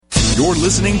You're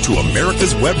listening to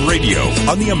America's Web Radio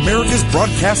on the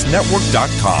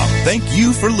AmericasBroadcastNetwork.com. Thank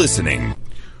you for listening.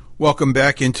 Welcome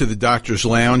back into the Doctor's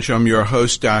Lounge. I'm your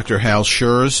host, Dr. Hal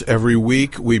Scherz. Every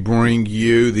week we bring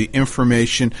you the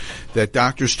information that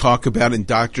doctors talk about in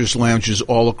doctors' lounges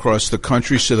all across the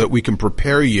country so that we can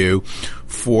prepare you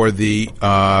for the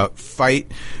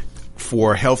fight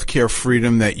for healthcare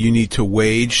freedom that you need to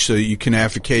wage so you can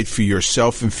advocate for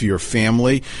yourself and for your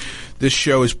family. This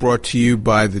show is brought to you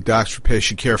by the Docs for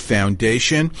Patient Care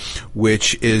Foundation,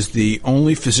 which is the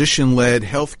only physician-led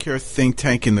healthcare think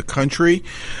tank in the country.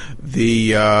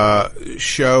 The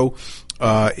show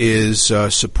is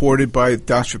supported by the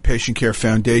Docs for Patient Care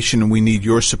Foundation, and we need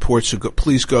your support. So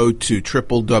please go to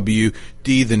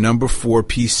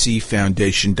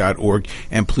www.d4pcfoundation.org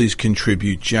and please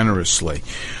contribute generously.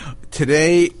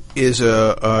 Today is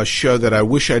a show that I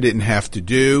wish I didn't have to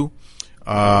do.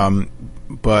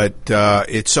 But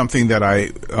it's something that I,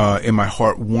 in my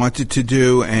heart, wanted to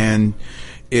do, and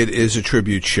it is a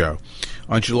tribute show.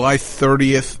 On July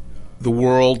 30th, the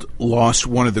world lost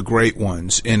one of the great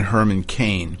ones in Herman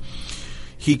Cain.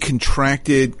 He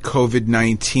contracted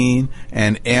COVID-19,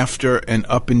 and after an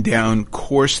up-and-down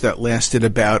course that lasted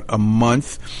about a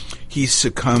month, he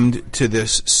succumbed to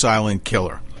this silent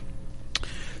killer.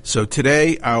 So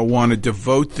today I want to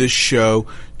devote this show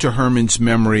to Herman's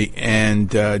memory and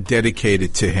dedicate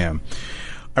it to him.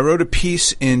 I wrote a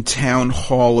piece in Town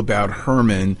Hall about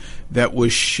Herman that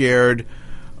was shared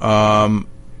on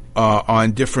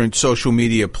different social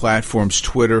media platforms,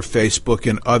 Twitter, Facebook,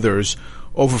 and others,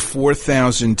 over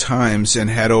 4,000 times and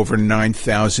had over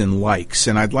 9,000 likes.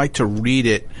 And I'd like to read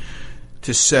it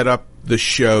to set up the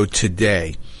show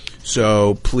today.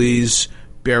 So please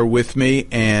bear with me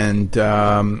and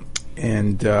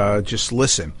just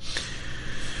listen.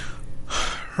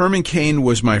 Herman Cain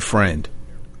was my friend.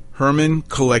 Herman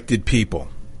collected people.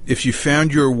 If you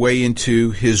found your way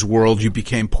into his world, you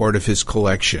became part of his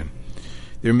collection.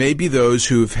 There may be those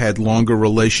who have had longer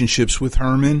relationships with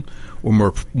Herman,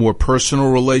 or more personal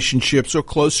relationships, or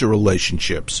closer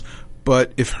relationships.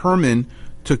 But if Herman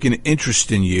took an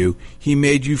interest in you, he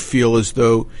made you feel as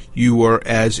though you were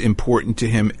as important to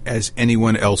him as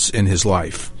anyone else in his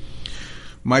life.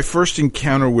 My first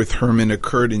encounter with Herman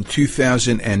occurred in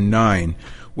 2009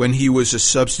 when he was a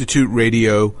substitute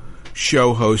radio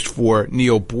show host for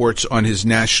Neil Bortz on his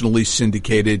nationally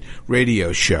syndicated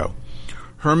radio show.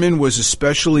 Herman was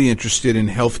especially interested in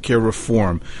healthcare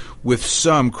reform, with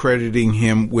some crediting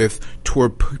him with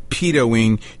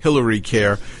torpedoing Hillary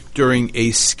Care during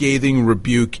a scathing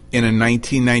rebuke in a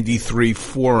 1993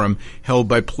 forum held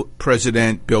by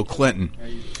President Bill Clinton.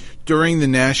 During the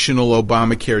national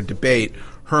Obamacare debate,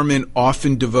 Herman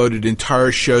often devoted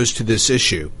entire shows to this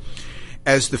issue.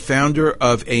 As the founder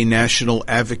of a national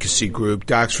advocacy group,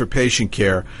 Docs for Patient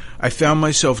Care, I found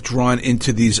myself drawn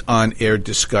into these on-air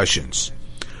discussions.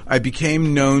 I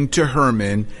became known to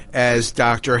Herman as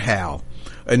Dr. Hal,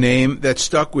 a name that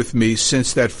stuck with me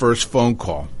since that first phone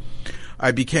call.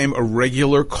 I became a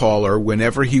regular caller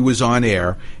whenever he was on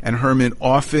air, and Herman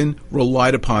often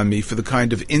relied upon me for the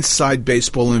kind of inside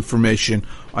baseball information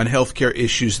on healthcare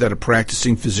issues that a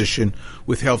practicing physician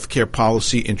with healthcare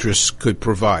policy interests could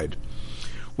provide.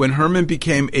 When Herman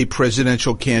became a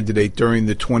presidential candidate during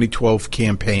the 2012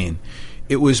 campaign,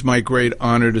 it was my great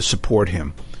honor to support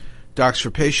him. Docs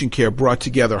for Patient Care brought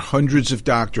together hundreds of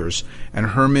doctors, and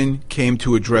Herman came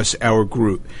to address our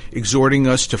group, exhorting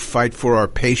us to fight for our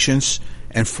patients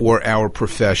and for our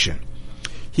profession.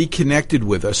 He connected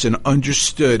with us and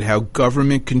understood how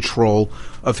government control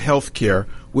of healthcare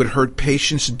would hurt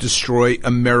patients and destroy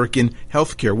American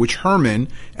healthcare, which Herman,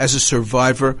 as a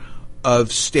survivor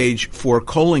of stage 4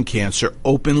 colon cancer,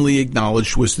 openly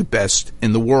acknowledged was the best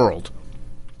in the world.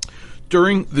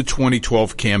 During the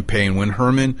 2012 campaign, when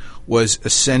Herman was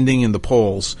ascending in the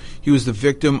polls, he was the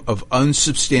victim of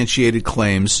unsubstantiated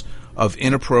claims of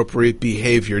inappropriate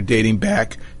behavior dating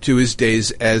back to his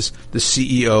days as the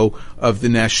CEO of the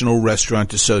National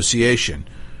Restaurant Association.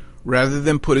 Rather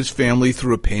than put his family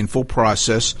through a painful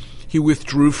process, he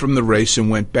withdrew from the race and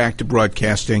went back to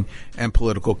broadcasting and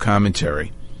political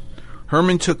commentary.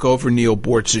 Herman took over Neil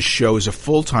Bortz's show as a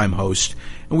full-time host,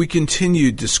 and we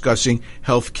continued discussing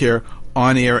healthcare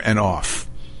on air and off.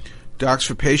 Docs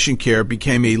for Patient Care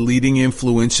became a leading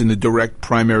influence in the direct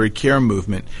primary care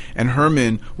movement, and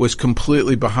Herman was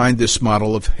completely behind this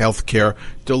model of healthcare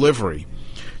delivery.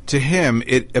 To him,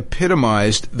 it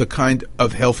epitomized the kind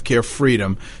of healthcare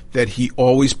freedom that he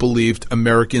always believed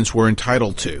Americans were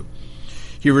entitled to.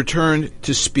 He returned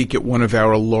to speak at one of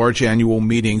our large annual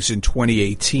meetings in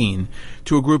 2018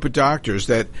 to a group of doctors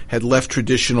that had left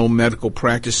traditional medical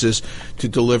practices to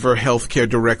deliver health care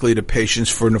directly to patients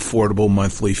for an affordable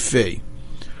monthly fee.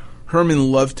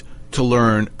 Herman loved to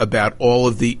learn about all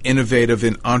of the innovative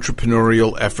and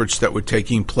entrepreneurial efforts that were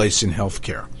taking place in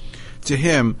healthcare. To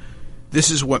him,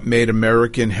 this is what made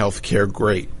American healthcare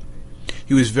great.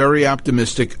 He was very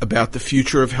optimistic about the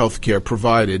future of healthcare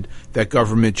provided that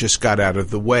government just got out of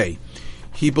the way.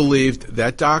 He believed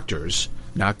that doctors,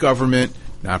 not government,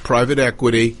 not private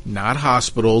equity, not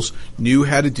hospitals, knew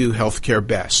how to do healthcare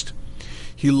best.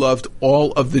 He loved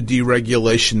all of the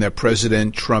deregulation that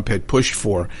President Trump had pushed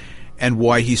for and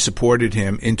why he supported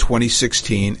him in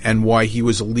 2016 and why he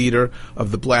was a leader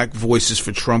of the Black Voices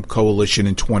for Trump coalition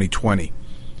in 2020.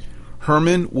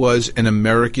 Herman was an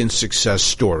American success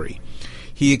story.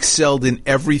 He excelled in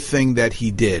everything that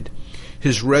he did.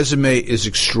 His resume is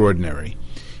extraordinary.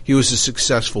 He was a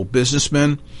successful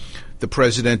businessman, the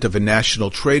president of a national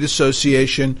trade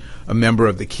association, a member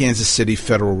of the Kansas City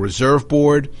Federal Reserve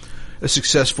Board, a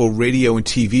successful radio and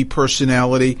TV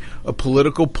personality, a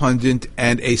political pundit,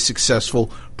 and a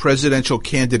successful presidential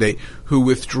candidate who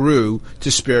withdrew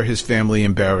to spare his family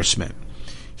embarrassment.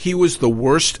 He was the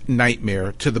worst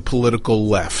nightmare to the political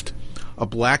left, a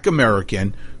black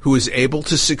American who was able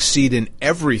to succeed in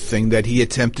everything that he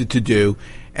attempted to do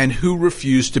and who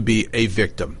refused to be a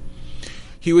victim.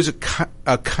 He was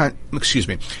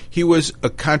He was a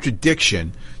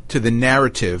contradiction to the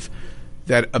narrative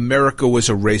that America was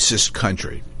a racist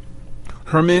country.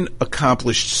 Herman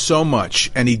accomplished so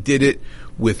much, and he did it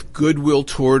with goodwill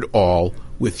toward all,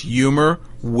 with humor,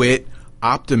 wit,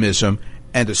 optimism,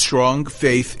 and a strong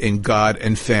faith in God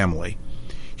and family.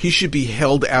 He should be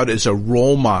held out as a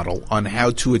role model on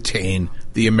how to attain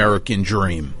the American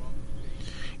dream.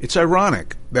 It's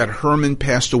ironic that Herman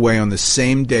passed away on the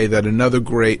same day that another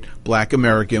great black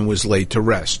American was laid to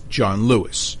rest, John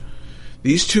Lewis.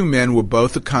 These two men were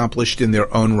both accomplished in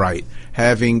their own right,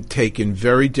 having taken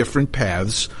very different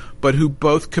paths, but who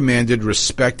both commanded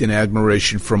respect and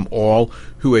admiration from all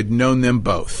who had known them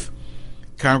both.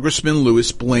 Congressman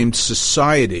Lewis blamed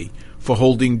society for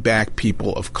holding back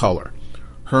people of color.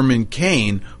 Herman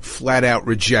Cain flat out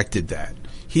rejected that.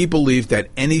 He believed that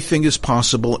anything is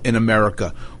possible in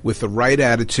America with the right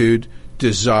attitude,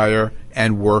 desire,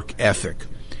 and work ethic.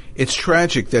 It's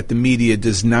tragic that the media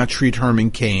does not treat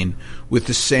Herman Cain with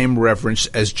the same reverence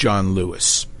as John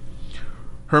Lewis.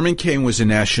 Herman Cain was a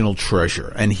national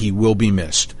treasure, and he will be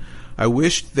missed. I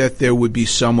wish that there would be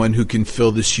someone who can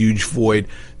fill this huge void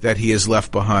that he has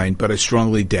left behind, but I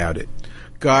strongly doubt it.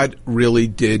 God really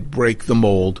did break the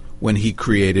mold when he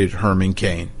created Herman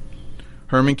Cain.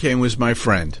 Herman Cain was my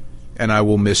friend, and I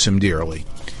will miss him dearly.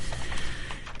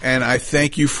 And I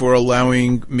thank you for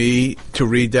allowing me to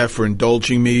read that, for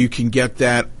indulging me. You can get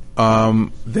that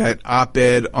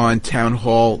op-ed on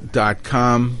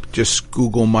townhall.com. Just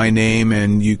Google my name,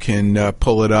 and you can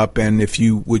pull it up. And if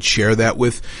you would share that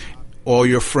with all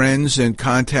your friends and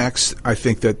contacts, I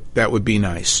think that would be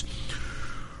nice.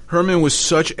 Herman was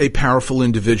such a powerful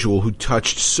individual who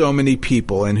touched so many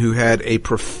people and who had a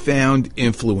profound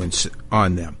influence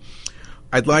on them.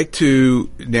 I'd like to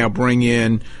now bring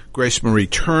in Grace Marie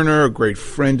Turner, a great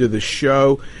friend of the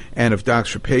show and of Docs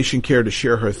for Patient Care, to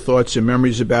share her thoughts and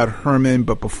memories about Herman.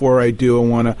 But before I do, I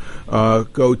want to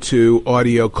go to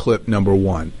audio clip number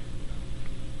 1.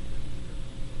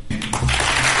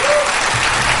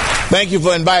 Thank you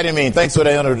for inviting me. Thanks for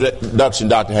the introduction,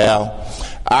 Dr. Hal.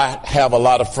 I have a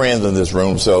lot of friends in this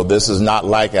room, so this is not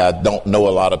like I don't know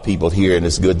a lot of people here, and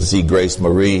it's good to see Grace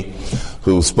Marie,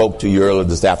 who spoke to you earlier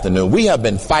this afternoon. We have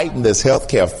been fighting this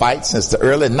healthcare fight since the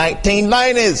early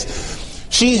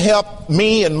 1990s. She helped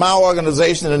me and my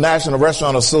organization, the National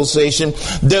Restaurant Association,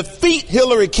 defeat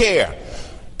Hillary Care,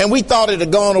 and we thought it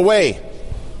had gone away.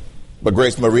 But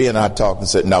Grace Marie and I talked and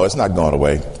said, no, it's not going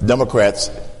away.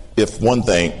 Democrats, if one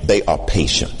thing, they are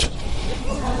patient.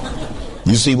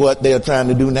 You see what they are trying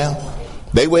to do now?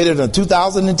 They waited until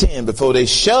 2010 before they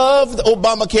shoved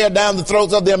Obamacare down the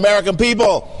throats of the American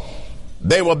people.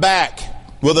 They were back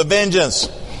with a vengeance.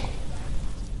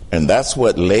 And that's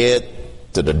what led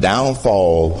to the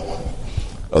downfall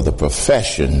of the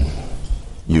profession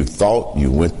you thought you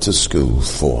went to school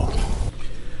for.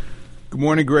 Good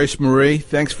morning, Grace Marie.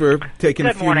 Thanks for taking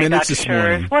a few minutes Dr. this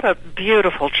morning. Scherz. What a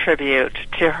beautiful tribute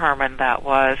to Herman that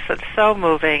was. It's so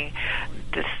moving,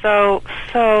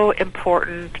 so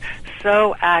important,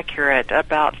 so accurate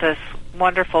about this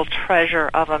wonderful treasure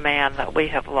of a man that we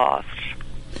have lost.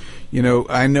 You know,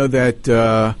 I know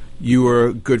that you were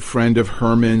a good friend of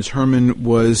Herman's. Herman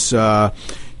was,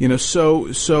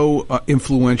 so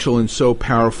influential and so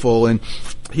powerful. And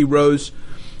he rose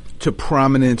to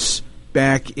prominence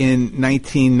back in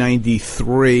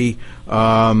 1993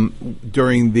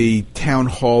 during the town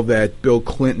hall that Bill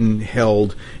Clinton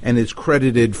held, and is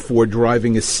credited for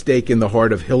driving a stake in the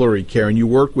heart of Hillary care. And you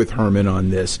worked with Herman on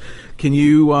this. Can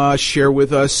you share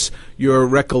with us your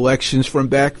recollections from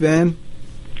back then?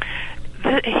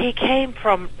 He came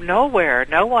from nowhere.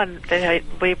 No one.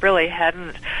 We really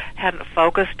hadn't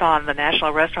focused on the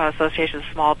National Restaurant Association,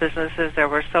 small businesses. There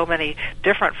were so many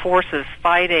different forces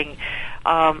fighting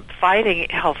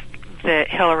the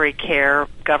Hillary care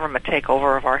government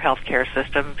takeover of our healthcare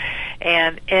system,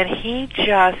 and he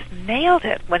just nailed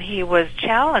it when he was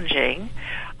challenging.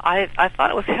 I thought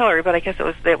it was Hillary, but I guess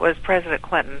it was President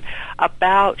Clinton,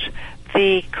 about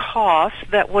the cost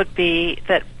that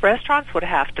restaurants would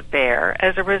have to bear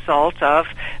as a result of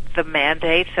the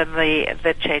mandates and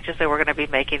the changes they were going to be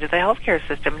making to the healthcare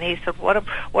system. And he said, what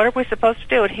are we supposed to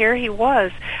do? And here he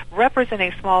was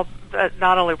representing small,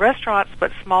 not only restaurants,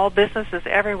 but small businesses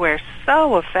everywhere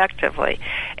so effectively.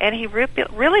 And he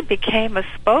really became a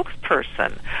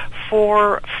spokesperson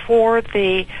for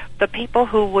the people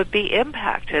who would be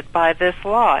impacted by this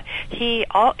law. He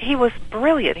was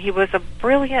brilliant. He was a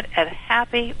brilliant and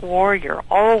happy warrior,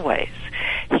 always.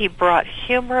 He brought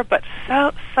humor, but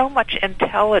so much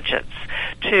intelligence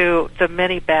to the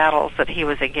many battles that he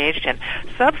was engaged in.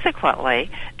 Subsequently,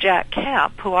 Jack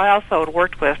Kemp, who I also had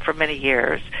worked with for many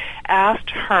years, asked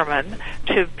Herman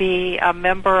to be a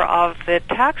member of the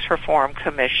Tax Reform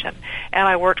Commission, and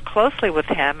I worked closely with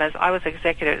him as I was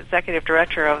executive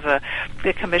director of the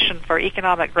Commission for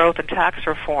Economic Growth and Tax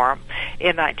Reform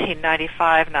in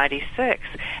 1995-96,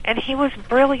 and he was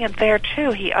brilliant there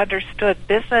too. He understood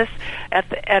business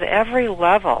at every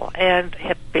level, and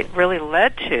it really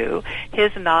led to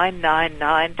his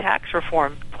 999 tax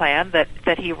reform plan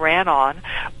that he ran on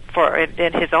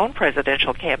in his own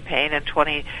presidential campaign in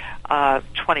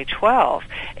 2012,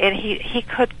 and he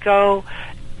could go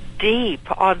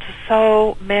deep on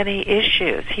so many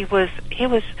issues. He was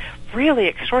really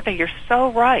extraordinary. You're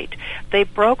so right. They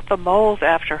broke the mold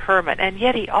after Herman, and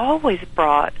yet he always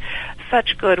brought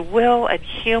such goodwill and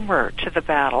humor to the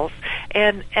battles,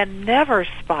 and never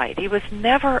spite. He was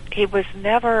never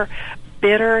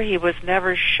bitter. He was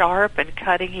never sharp and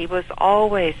cutting. He was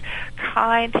always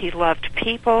kind. He loved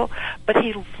people, but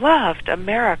he loved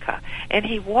America, and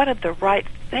he wanted the right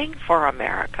thing for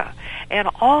America, and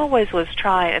always was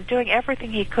trying and doing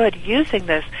everything he could, using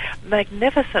this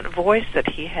magnificent voice that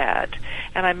he had,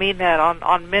 and I mean that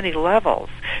on many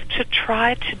levels, to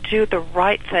try to do the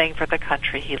right thing for the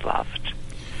country he loved.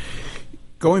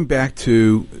 Going back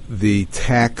to the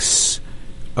tax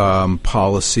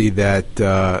policy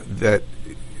that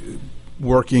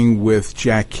working with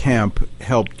Jack Kemp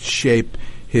helped shape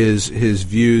his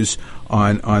views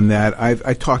on that.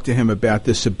 I talked to him about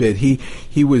this a bit.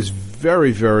 He was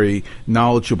very, very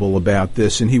knowledgeable about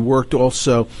this, and he worked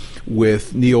also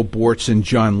with Neil Bortz and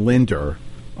John Linder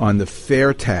on the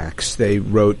fair tax. They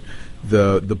wrote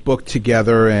the book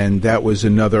together, and that was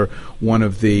another one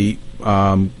of the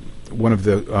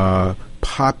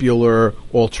popular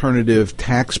alternative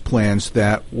tax plans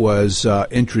that was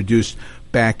introduced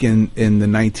back in the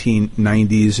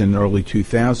 1990s and early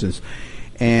 2000s.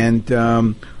 And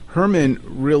Herman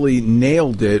really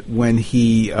nailed it when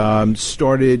he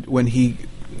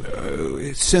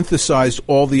synthesized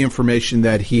all the information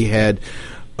that he had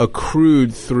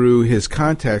accrued through his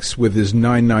contacts with his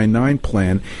 999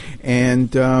 plan.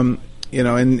 And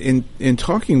in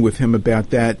talking with him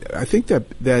about that, I think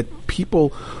that people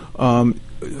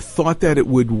thought that it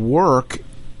would work.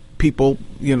 People,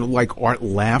 like Art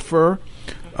Laffer,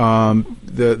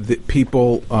 the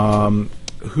people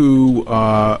who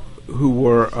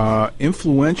were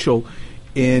influential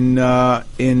in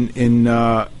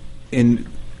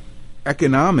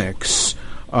economics.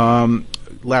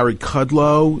 Larry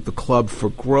Kudlow, the Club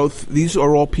for Growth. These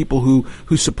are all people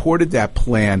who supported that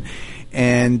plan,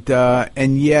 and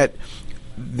yet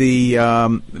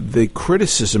the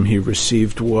criticism he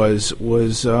received was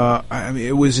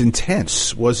it was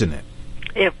intense, wasn't it?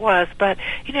 It was, but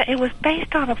it was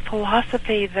based on a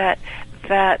philosophy that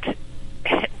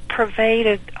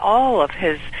pervaded all of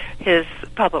his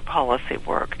public policy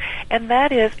work, and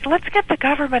that is, let's get the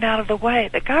government out of the way.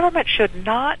 The government should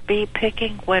not be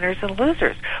picking winners and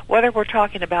losers, whether we're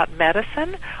talking about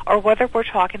medicine or whether we're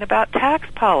talking about tax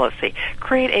policy.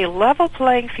 Create a level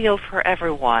playing field for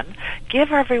everyone,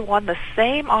 give everyone the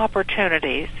same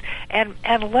opportunities, and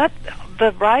let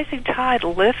the rising tide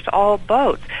lift all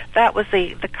boats. That was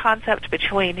the concept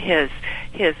between his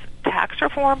tax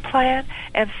reform plan,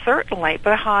 and certainly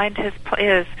behind his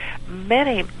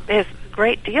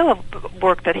great deal of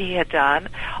work that he had done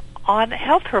on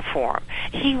health reform.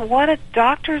 He wanted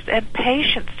doctors and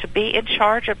patients to be in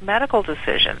charge of medical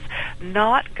decisions,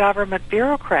 not government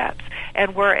bureaucrats.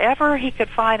 And wherever he could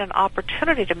find an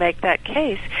opportunity to make that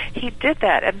case, he did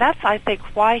that. And that's, I think,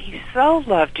 why he so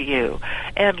loved you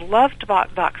and loved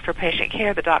Docs for Patient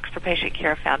Care, the Docs for Patient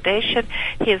Care Foundation,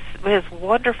 his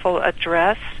wonderful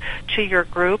address to your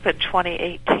group in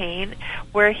 2018,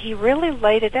 where he really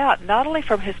laid it out, not only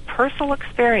from his personal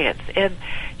experience in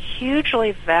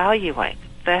hugely valuing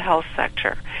the health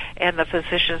sector and the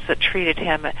physicians that treated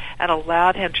him and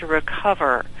allowed him to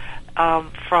recover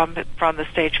from the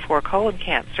stage 4 colon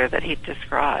cancer that he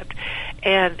described,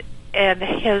 and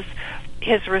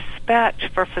his respect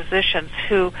for physicians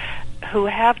who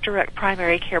have direct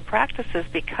primary care practices,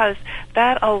 because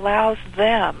that allows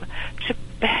them to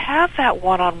have that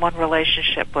one-on-one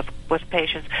relationship with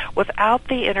patients without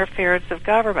the interference of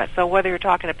government. So whether you're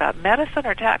talking about medicine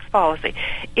or tax policy,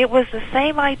 it was the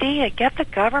same idea: get the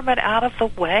government out of the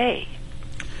way.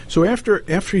 So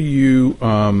after you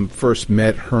first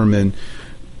met Herman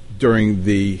during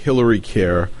the Hillary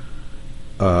Care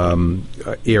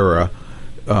era,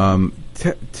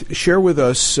 share with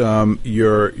us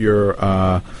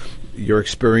your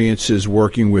experiences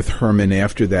working with Herman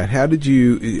after that. How did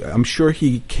you? I'm sure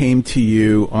he came to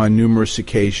you on numerous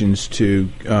occasions to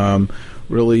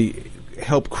really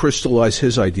help crystallize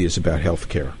his ideas about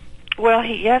healthcare. Well,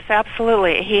 yes,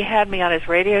 absolutely. He had me on his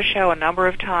radio show a number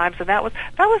of times, and that was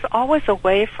always a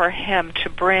way for him to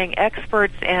bring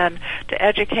experts in to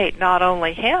educate not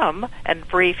only him and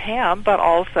brief him, but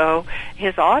also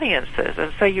his audiences.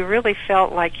 And so you really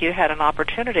felt like you had an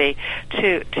opportunity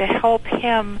to help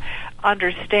him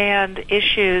understand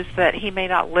issues that he may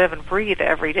not live and breathe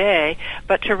every day,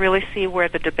 but to really see where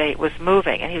the debate was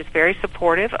moving. And he was very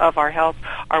supportive of our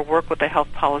work with the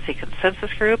Health Policy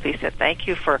Consensus Group. He said, thank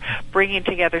you for bringing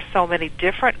together so many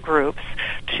different groups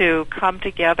to come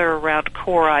together around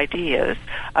core ideas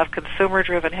of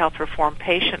consumer-driven health reform,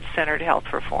 patient-centered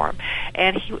health reform.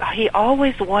 And he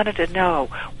always wanted to know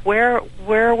where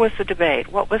was the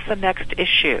debate, what was the next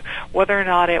issue, whether or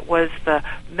not it was the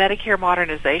Medicare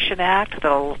Modernization Act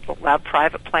that allowed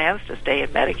private plans to stay in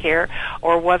Medicare,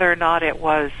 or whether or not it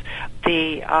was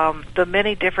the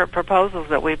many different proposals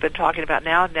that we've been talking about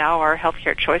now our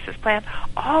Healthcare Choices Plan.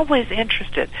 Always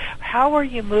interested. How are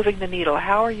you moving the needle?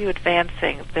 How are you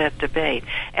advancing the debate?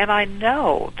 And I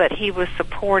know that he was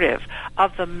supportive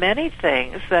of the many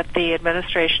things that the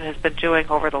administration has been doing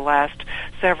over the last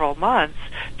several months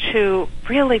to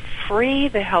really free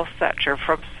the health sector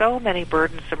from so many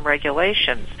burdensome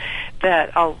regulations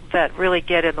that really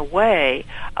get in the way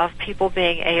of people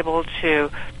being able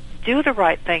to do the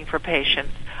right thing for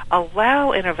patients,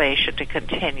 allow innovation to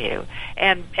continue,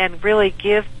 and really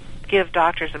give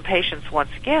doctors and patients,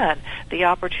 once again, the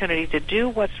opportunity to do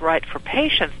what's right for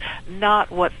patients,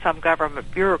 not what some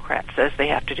government bureaucrat says they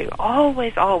have to do.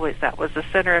 Always, that was the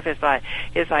center of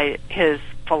his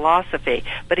philosophy.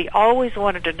 But he always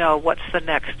wanted to know what's the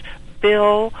next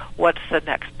bill, what's the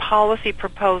next policy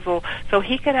proposal, so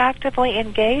he could actively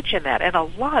engage in that. And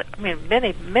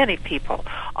many people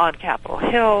on Capitol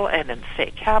Hill and in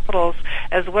state capitals,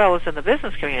 as well as in the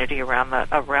business community around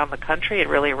the country and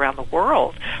really around the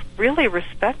world, really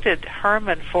respected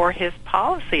Herman for his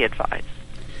policy advice.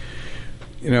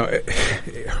 You know,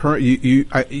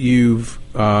 you've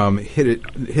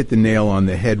hit the nail on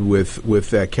the head with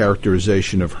that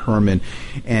characterization of Herman,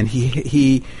 and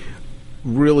he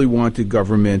really wanted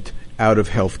government out of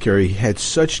healthcare. He had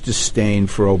such disdain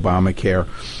for Obamacare,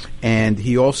 and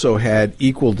he also had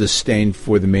equal disdain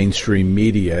for the mainstream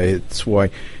media. It's why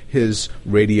his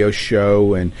radio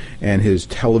show and his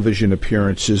television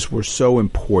appearances were so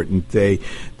important. They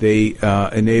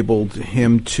enabled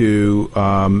him to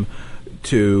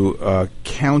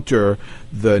counter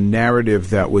the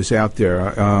narrative that was out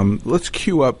there. Let's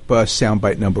cue up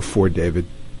soundbite number 4, David.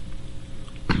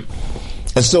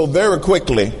 And so very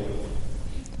quickly,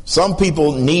 some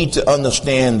people need to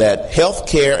understand that health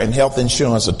care and health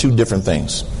insurance are two different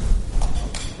things.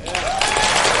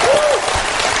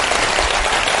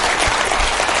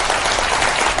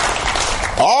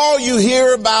 All you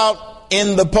hear about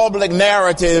in the public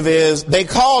narrative is they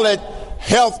call it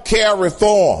health care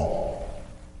reform.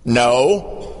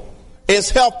 No, it's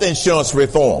health insurance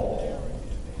reform.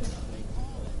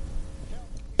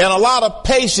 And a lot of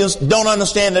patients don't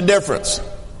understand the difference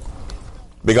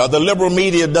because the liberal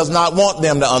media does not want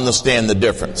them to understand the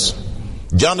difference.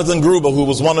 Jonathan Gruber, who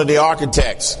was one of the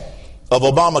architects of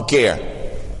Obamacare,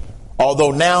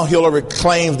 Although now Hillary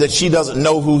claims that she doesn't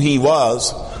know who he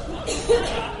was.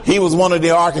 He was one of the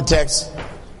architects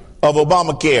of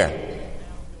Obamacare.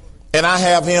 And I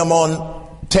have him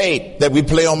on tape that we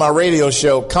play on my radio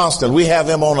show constantly. We have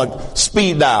him on a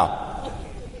speed dial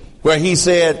where he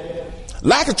said,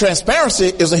 lack of transparency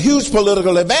is a huge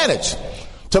political advantage,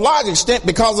 to a large extent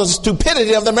because of the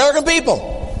stupidity of the American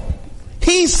people.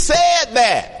 He said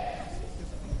that.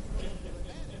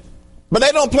 But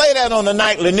they don't play that on the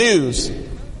nightly news.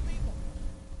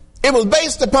 It was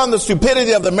based upon the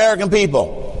stupidity of the American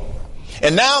people.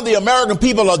 And now the American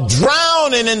people are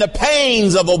drowning in the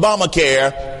pains of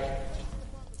Obamacare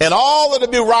and all of the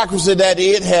bureaucracy that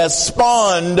it has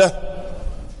spawned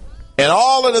and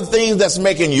all of the things that's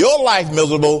making your life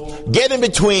miserable, getting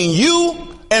between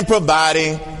you and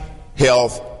providing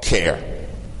health care.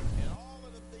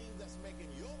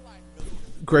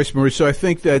 Grace Marie, so I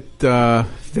think that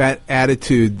that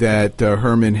attitude that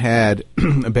Herman had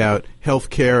about health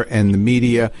care and the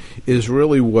media is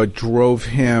really what drove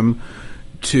him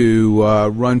to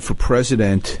run for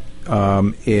president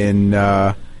in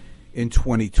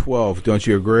 2012. Don't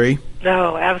you agree?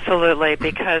 No, absolutely,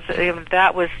 because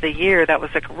that was the year, that was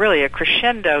really a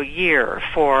crescendo year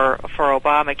for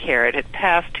Obamacare. It had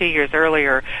passed 2 years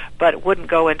earlier, but wouldn't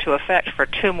go into effect for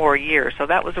 2 more years. So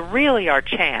that was really our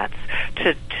chance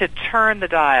to turn the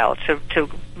dial, to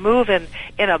move in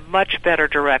a much better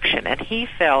direction. And he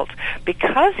felt,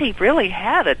 because he really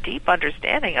had a deep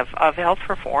understanding of health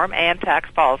reform and tax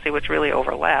policy, which really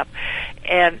overlap,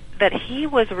 and that he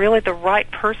was really the right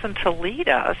person to lead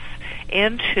us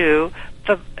into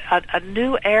a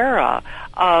new era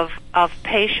of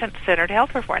patient-centered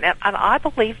health reform, and I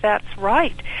believe that's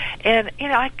right. And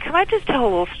can I just tell a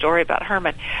little story about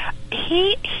Herman?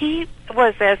 He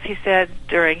was, as he said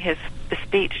during his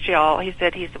speech to y'all, he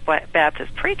said he's a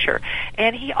Baptist preacher,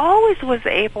 and he always was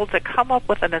able to come up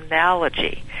with an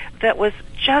analogy that was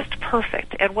just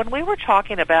perfect. And when we were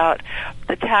talking about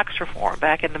the tax reform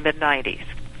back in the mid-'90s,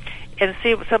 and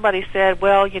somebody said,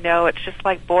 well, it's just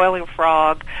like boiling a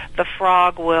frog. The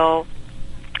frog will,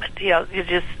 you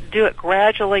just do it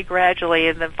gradually,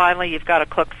 and then finally you've got a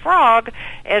cooked frog,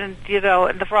 and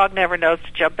the frog never knows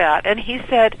to jump out. And he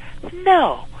said,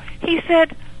 no. He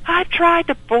said, I tried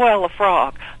to boil a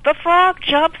frog. The frog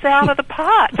jumps out of the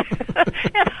pot.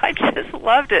 And I just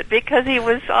loved it because he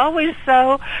was always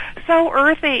so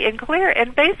earthy and clear.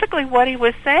 And basically what he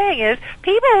was saying is,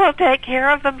 people will take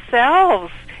care of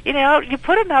themselves. You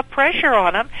put enough pressure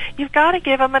on them, you've got to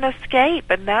give them an escape,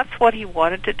 and that's what he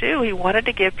wanted to do. He wanted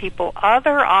to give people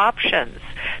other options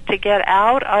to get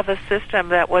out of a system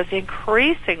that was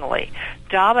increasingly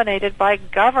dominated by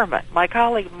government. My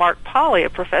colleague Mark Pauly,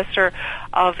 a professor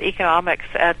of economics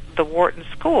at the Wharton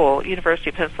School,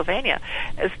 University of Pennsylvania,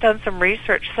 has done some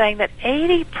research saying that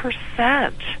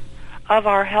 80% of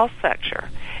our health sector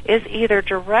is either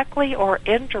directly or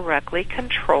indirectly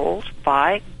controlled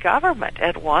by government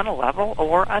at one level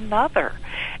or another.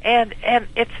 And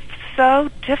it's so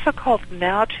difficult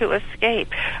now to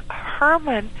escape.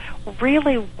 Herman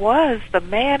really was the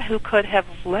man who could have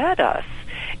led us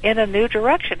in a new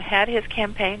direction had his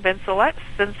campaign been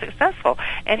successful.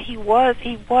 And he was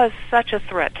such a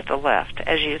threat to the left,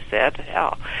 as you said,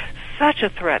 Hal. Such a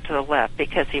threat to the left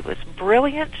because he was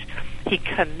brilliant. He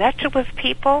connected with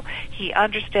people. He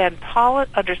understood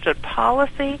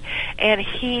policy, and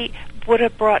he would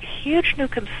have brought huge new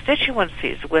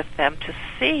constituencies with them to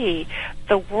see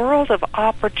the world of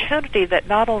opportunity that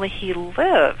not only he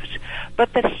lived,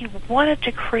 but that he wanted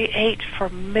to create for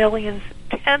millions,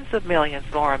 tens of millions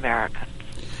more Americans.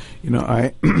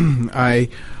 I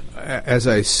as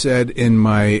I said in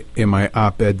my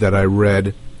op-ed that I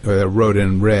read, or that I wrote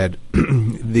and read,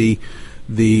 the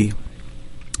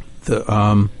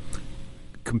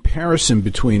comparison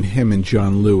between him and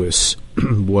John Lewis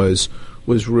was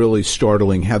really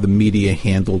startling. How the media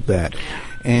handled that,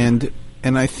 and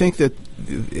I think that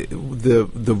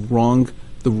the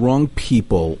wrong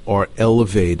people are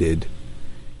elevated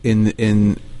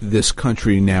in this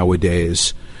country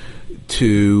nowadays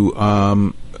to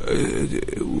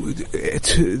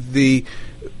the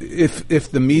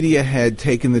if the media had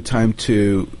taken the time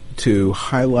to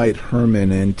highlight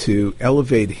Herman and to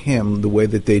elevate him the way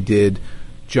that they did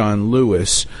John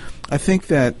Lewis, I think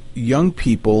that young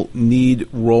people need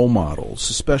role models,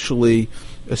 especially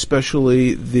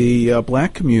the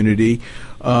black community,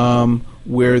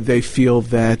 where they feel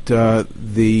that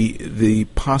the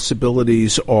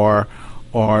possibilities are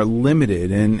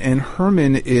limited, and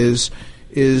Herman is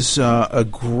a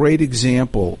great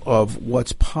example of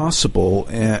what's possible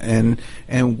and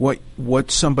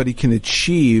what somebody can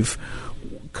achieve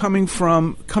coming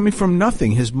from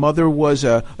nothing. His mother was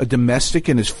a domestic,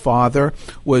 and his father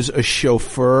was a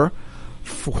chauffeur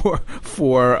for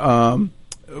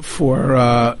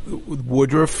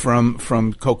Woodruff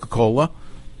from Coca-Cola,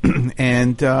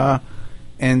 and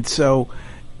so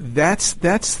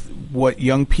that's what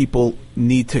young people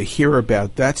need to hear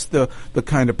about. That's the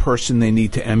kind of person they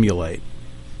need to emulate.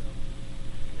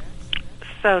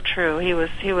 So true. He was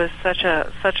such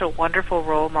a wonderful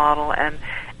role model and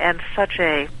such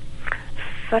a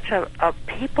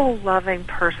people-loving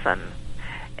person,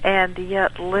 and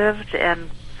yet lived and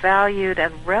valued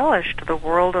and relished the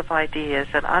world of ideas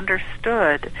and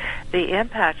understood the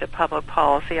impact of public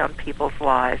policy on people's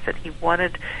lives. And he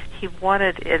wanted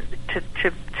it to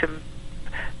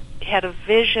had a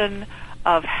vision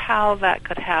of how that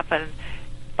could happen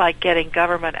by getting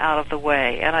government out of the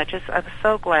way. And I'm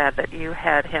so glad that you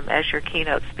had him as your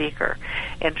keynote speaker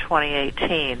in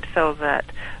 2018, so that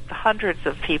the hundreds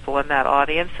of people in that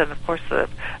audience, and of course the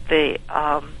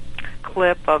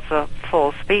clip of the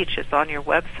full speech is on your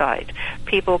website,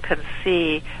 people can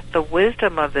see the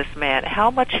wisdom of this man,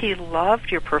 how much he loved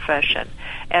your profession,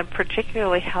 and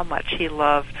particularly how much he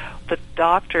loved the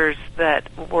doctors that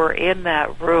were in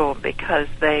that room, because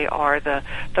they are the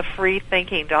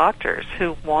free-thinking doctors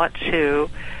who want to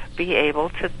be able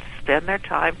to spend their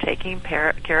time taking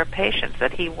care of patients,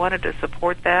 that he wanted to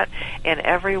support that in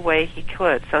every way he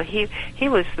could. So he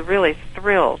was really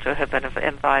thrilled to have been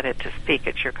invited to speak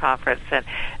at your conference, and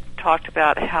talked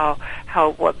about how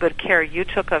what good care you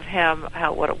took of him,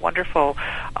 what a wonderful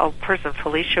person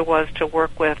Felicia was to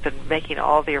work with, and making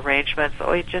all the arrangements.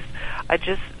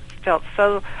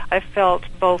 I felt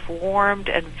both warmed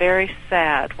and very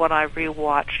sad when I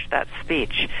rewatched that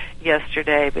speech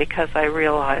yesterday, because I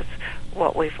realized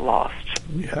what we've lost.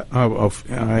 Yeah,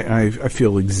 I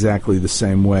feel exactly the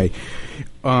same way.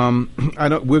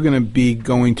 We're going to be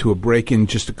going to a break in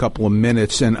just a couple of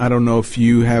minutes, and I don't know if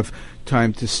you have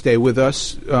time to stay with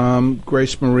us,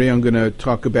 Grace Marie. I'm going to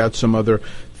talk about some other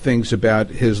things about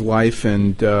his life,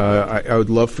 and I would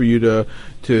love for you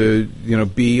to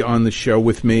be on the show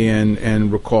with me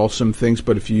and recall some things.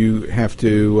 But if you have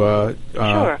to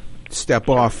sure. step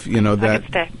off, that. I can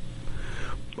stay.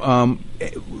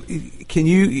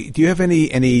 Do you have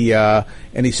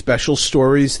any special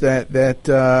stories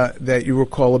that you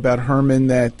recall about Herman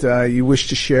that you wish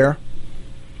to share?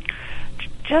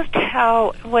 Just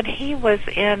how, when he was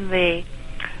in the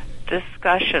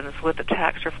discussions with the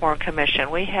Tax Reform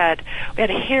Commission, we had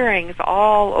hearings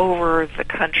all over the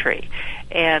country,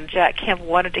 and Jack Kemp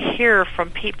wanted to hear from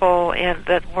people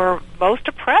that were most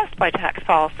oppressed by tax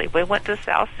policy. We went to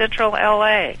South Central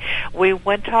L.A., we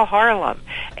went to Harlem,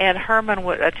 and Herman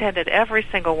attended every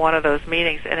single one of those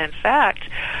meetings. And in fact,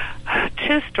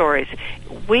 two stories.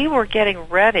 We were getting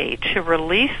ready to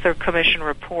release the commission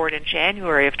report in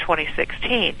January of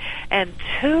 2016, and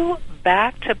two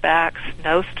back-to-back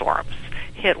snowstorms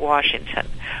hit Washington.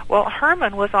 Well,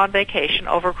 Herman was on vacation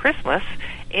over Christmas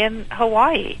in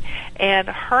Hawaii, and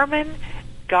Herman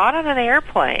got on an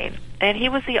airplane, and he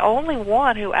was the only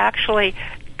one who actually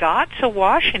got to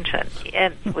Washington,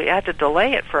 and we had to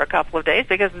delay it for a couple of days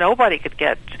because nobody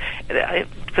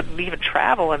couldn't even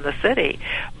travel in the city.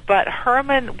 But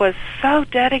Herman was so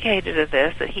dedicated to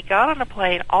this that he got on a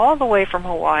plane all the way from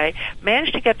Hawaii,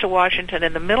 managed to get to Washington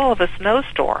in the middle of a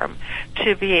snowstorm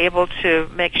to be able to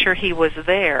make sure he was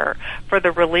there for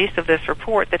the release of this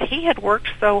report that he had worked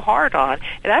so hard on.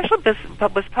 It actually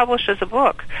was published as a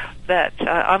book, that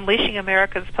Unleashing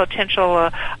America's Potential,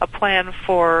 a plan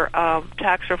for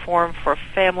tax reform for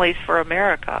families for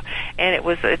America. And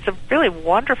it's a really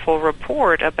wonderful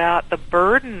report about the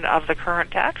burden of the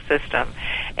current tax system.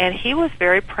 And he was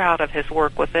very proud of his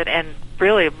work with it, and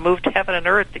really moved heaven and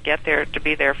earth to get there, to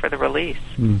be there for the release.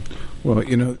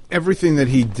 Well, everything that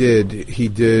he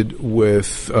did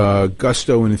with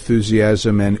gusto and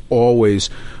enthusiasm, and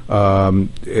always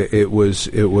it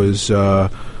was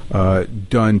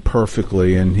done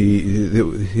perfectly. And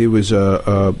he was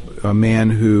a man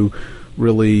who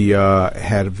really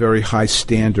had very high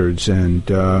standards, and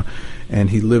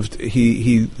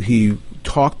he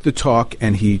talked the talk,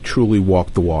 and he truly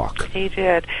walked the walk. He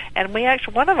did. And we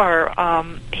actually, one of our,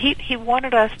 he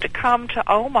wanted us to come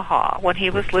to Omaha when he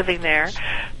was living there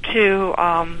to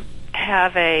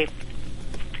have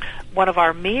one of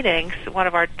our meetings, one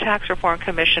of our Tax Reform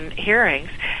Commission hearings,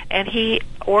 and he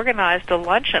organized a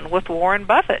luncheon with Warren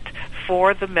Buffett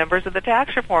for the members of the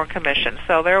Tax Reform Commission.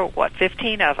 So there were,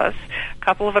 15 of us, a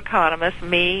couple of economists,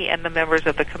 me, and the members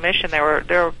of the commission. There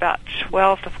were about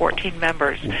 12 to 14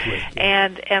 members.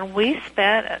 And we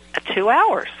spent 2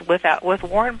 hours with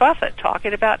Warren Buffett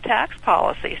talking about tax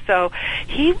policy. So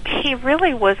he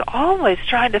really was always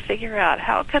trying to figure out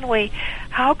how can we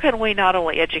not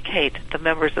only educate the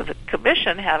members of the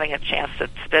commission, having a chance to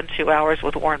spend 2 hours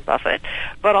with Warren Buffett,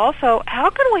 but also how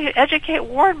can we educate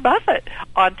Warren Buffett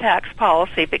on tax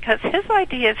policy, because his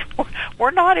ideas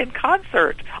were not in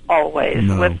concert always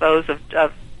with those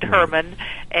of Herman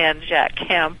and Jack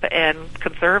Kemp and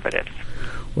conservatives.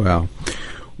 Wow.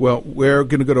 Well, we're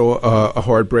going to go to a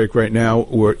hard break right now.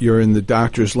 You're in the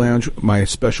Doctor's Lounge. My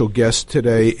special guest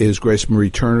today is Grace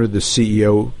Marie Turner, the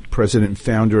CEO, president, and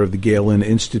founder of the Galen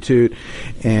Institute,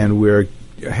 and we're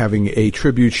having a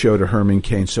tribute show to Herman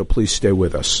Cain, so please stay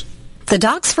with us. The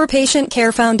Docs for Patient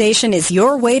Care Foundation is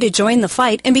your way to join the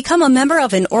fight and become a member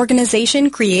of an organization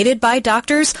created by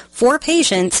doctors for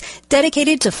patients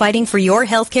dedicated to fighting for your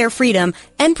healthcare freedom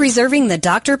and preserving the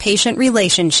doctor-patient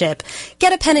relationship.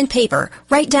 Get a pen and paper.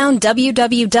 Write down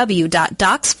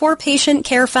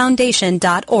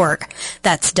www.docsforpatientcarefoundation.org.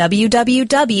 That's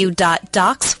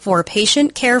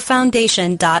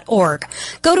www.docsforpatientcarefoundation.org.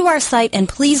 Go to our site and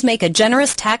please make a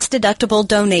generous tax-deductible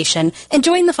donation and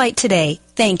join the fight today.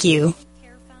 Thank you.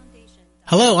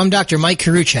 Hello, I'm Dr. Mike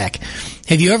Karuchak.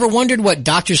 Have you ever wondered what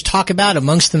doctors talk about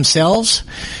amongst themselves?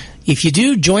 If you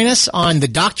do, join us on the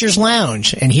Doctor's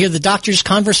Lounge and hear the doctors'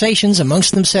 conversations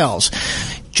amongst themselves.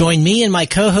 Join me and my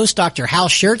co-host, Dr. Hal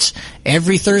Scherz,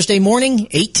 every Thursday morning,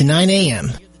 8 to 9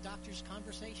 a.m.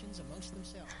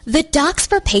 The Docs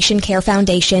for Patient Care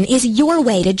Foundation is your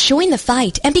way to join the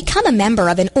fight and become a member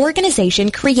of an organization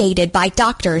created by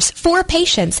doctors for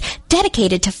patients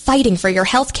dedicated to fighting for your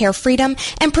healthcare freedom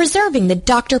and preserving the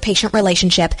doctor-patient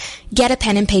relationship. Get a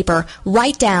pen and paper.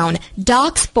 Write down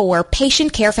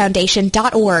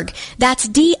docs4patientcarefoundation.org. That's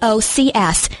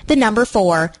DOCS, the number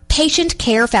 4,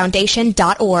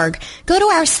 patientcarefoundation.org. Go to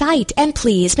our site and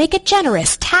please make a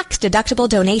generous tax-deductible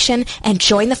donation and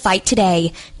join the fight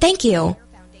today. Thank you.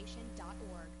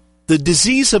 The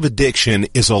disease of addiction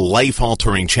is a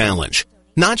life-altering challenge,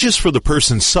 not just for the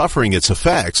person suffering its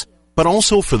effects, but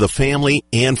also for the family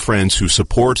and friends who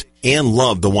support and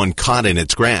love the one caught in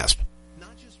its grasp.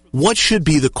 What should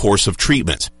be the course of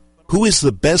treatment? Who is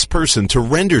the best person to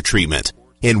render treatment?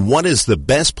 And what is the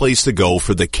best place to go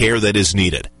for the care that is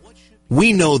needed?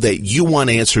 We know that you want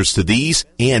answers to these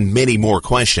and many more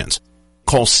questions.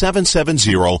 Call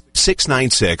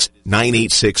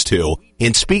 770-696-9862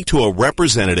 and speak to a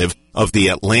representative of the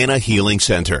Atlanta Healing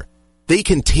Center. They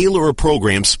can tailor a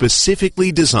program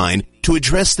specifically designed to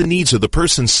address the needs of the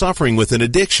person suffering with an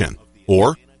addiction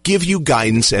or give you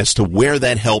guidance as to where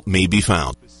that help may be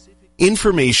found.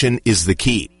 Information is the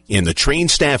key, and the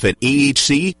trained staff at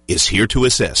AHC is here to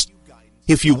assist.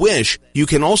 If you wish, you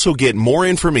can also get more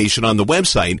information on the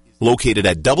website located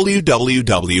at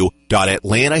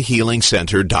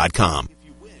www.atlantahealingcenter.com.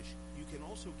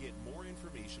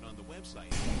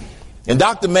 And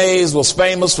Dr. Mays was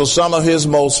famous for some of his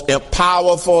most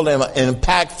powerful and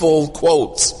impactful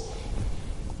quotes.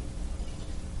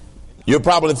 You'll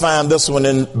probably find this one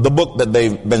in the book that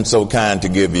they've been so kind to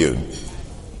give you.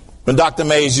 When Dr.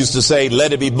 Mays used to say,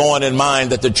 "Let it be borne in mind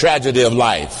that the tragedy of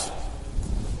life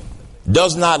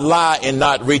does not lie in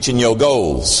not reaching your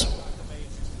goals.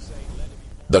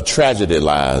 The tragedy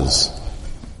lies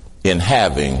in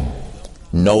having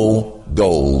no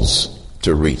goals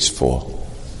to reach for."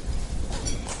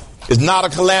 It's not a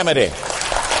calamity.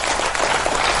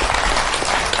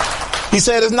 He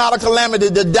said it's not a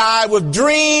calamity to die with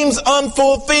dreams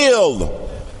unfulfilled,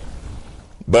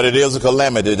 but it is a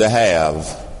calamity to have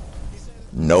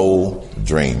no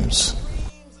dreams.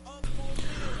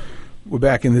 We're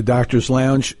back in the Doctor's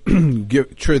Lounge.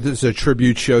 This is a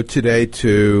tribute show today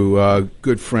to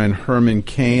good friend Herman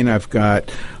Cain. I've got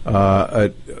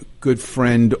a good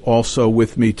friend also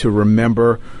with me to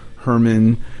remember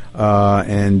Herman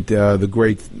and the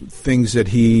great things that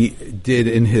he did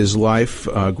in his life.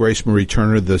 Grace Marie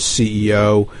Turner, the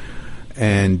CEO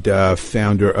and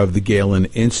founder of the Galen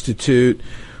Institute.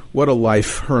 What a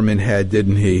life Herman had,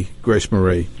 didn't he, Grace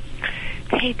Marie?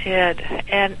 He did,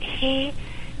 and he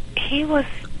was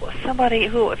somebody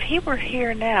who, if he were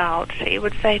here now, he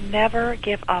would say, never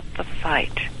give up the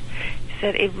fight. He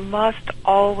said it must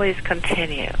always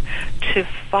continue to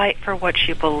fight for what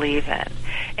you believe in.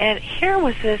 And here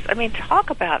was this, talk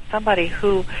about somebody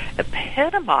who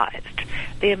epitomized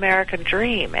the American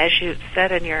dream, as you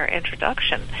said in your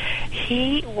introduction.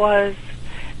 He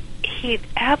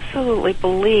absolutely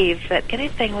believed that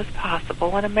anything was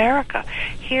possible in America.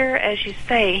 Here, as you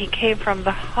say, he came from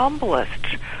the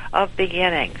humblest of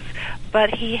beginnings, but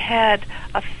he had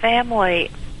a family,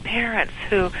 parents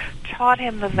who taught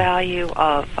him the value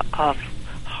of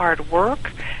hard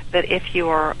work, if you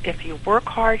work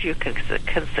hard, you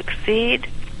can succeed,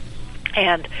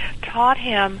 and taught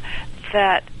him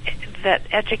that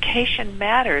education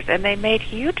matters, and they made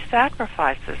huge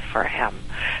sacrifices for him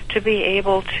to be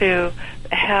able to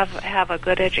have a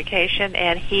good education,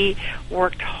 and he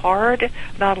worked hard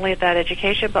not only at that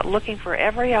education but looking for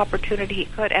every opportunity he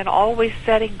could, and always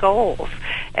setting goals,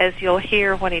 as you'll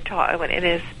hear when he in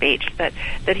his speech, that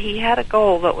he had a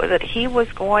goal that he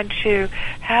was going to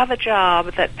have a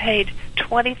job that paid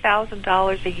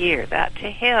 $20,000 a year. That to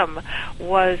him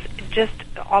was just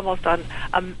almost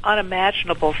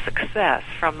unimaginable success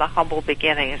from the humble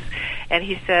beginnings. And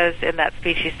he says in that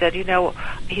speech, he said,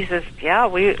 yeah,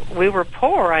 we were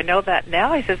poor. I know that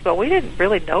now. He says, but we didn't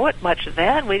really know it much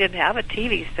then. We didn't have a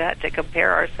TV set to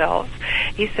compare ourselves.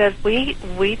 He says, we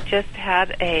just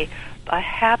had a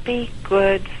happy,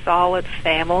 good, solid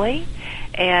family,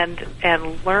 and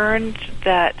learned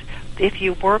that if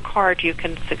you work hard, you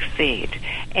can succeed.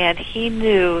 And he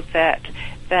knew that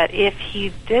if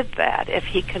he did that, if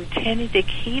he continued to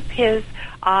keep his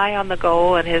eye on the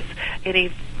goal, and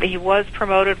he was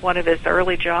promoted one of his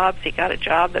early jobs. He got a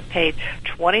job that paid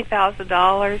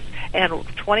 $20,000 and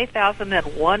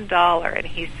 $20,001, and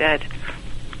he said,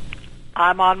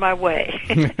 I'm on my way.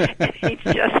 And he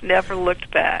just never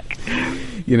looked back.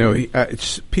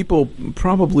 People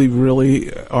probably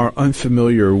really are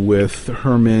unfamiliar with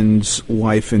Herman's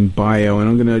life and bio, and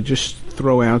I'm going to just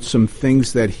throw out some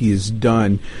things that he's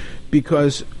done,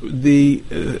 because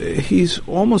he's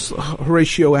almost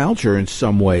Horatio Alger in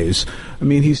some ways. I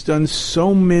mean, he's done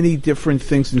so many different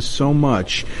things and so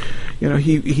much.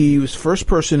 He was the first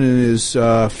person in his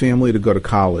family to go to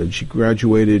college. He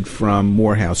graduated from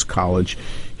Morehouse College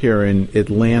here in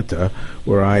Atlanta,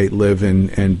 where I live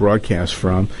and broadcast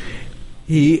from.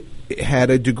 He had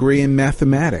a degree in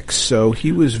mathematics, so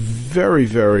he was very,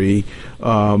 very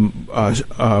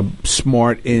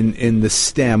smart in the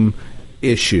STEM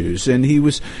issues, and he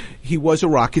was a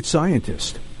rocket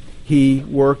scientist. He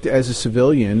worked as a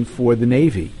civilian for the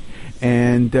Navy,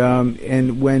 and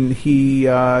when he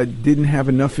didn't have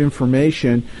enough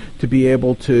information to be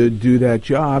able to do that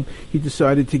job, he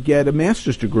decided to get a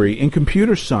master's degree in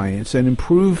computer science and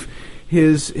improve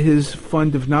his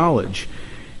fund of knowledge.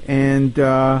 And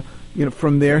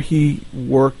from there he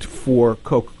worked for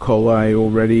Coca-Cola. I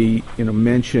already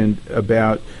mentioned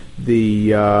about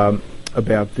the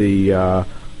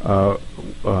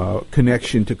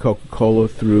connection to Coca-Cola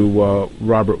through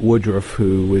Robert Woodruff,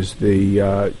 who was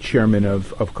the chairman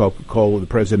of Coca-Cola, the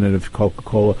president of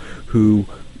Coca-Cola, who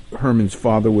Herman's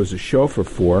father was a chauffeur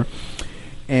for.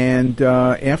 And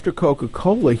after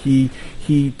Coca-Cola, he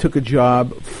took a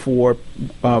job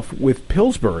with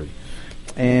Pillsbury,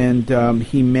 and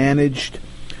he managed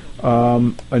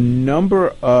a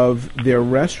number of their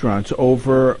restaurants,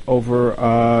 over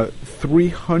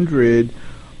 300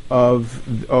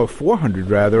 400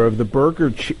 rather of the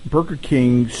Burger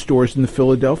King stores in the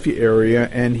Philadelphia area,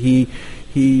 and he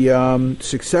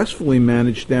successfully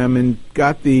managed them and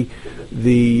got the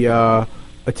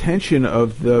attention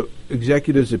of the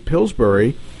executives at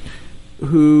Pillsbury,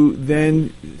 who then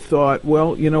thought,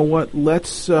 well, you know what,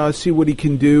 let's see what he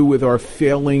can do with our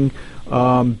failing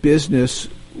business,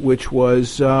 which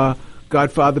was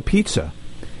Godfather Pizza.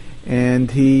 And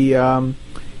he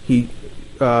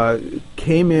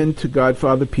came into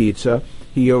Godfather Pizza.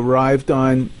 He arrived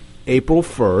on April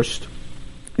 1st,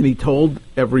 and he told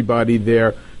everybody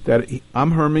there that I'm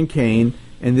Herman Cain,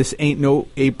 and this ain't no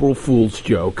April Fool's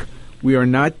joke. We are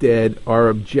not dead. Our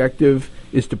objective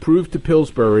is to prove to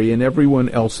Pillsbury and everyone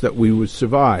else that we would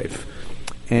survive.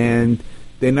 And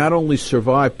they not only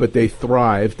survived, but they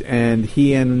thrived, and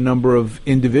he and a number of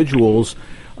individuals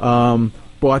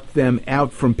bought them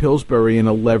out from Pillsbury in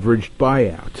a leveraged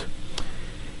buyout.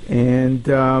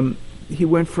 And he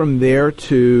went from there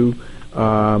to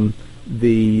the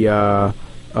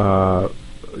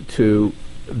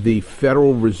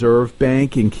Federal Reserve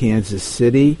Bank in Kansas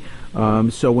City.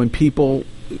 So when people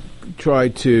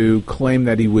tried to claim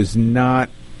that he was not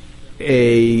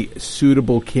a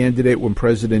suitable candidate when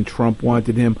President Trump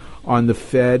wanted him on the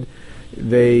Fed,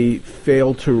 they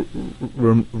failed to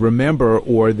remember,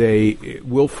 or they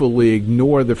willfully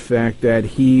ignore the fact that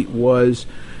he was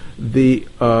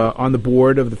on the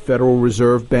board of the Federal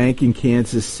Reserve Bank in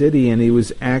Kansas City, and he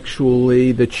was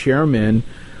actually the chairman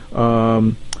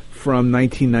from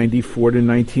 1994 to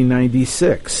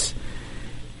 1996.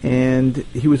 And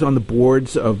he was on the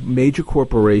boards of major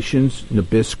corporations,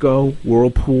 Nabisco,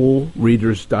 Whirlpool,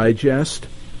 Reader's Digest,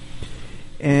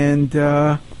 and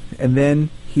then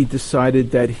he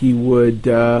decided that he would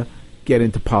get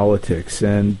into politics,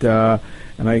 and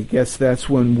I guess that's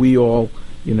when we all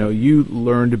You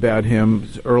learned about him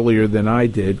earlier than I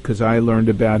did, because I learned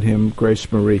about him,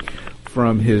 Grace Marie,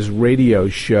 from his radio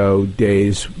show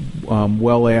days,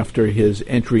 well after his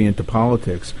entry into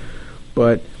politics.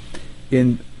 But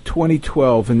in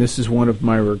 2012, and this is one of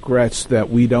my regrets, that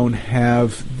we don't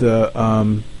have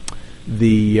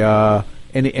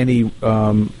any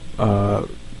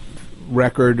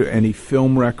record, any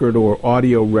film record or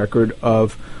audio record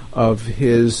of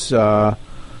his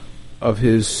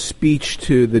speech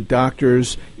to the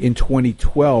doctors in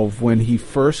 2012 when he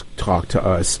first talked to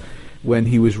us, when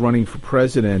he was running for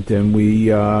president, and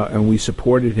we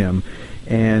supported him.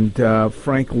 And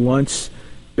Frank Luntz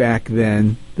back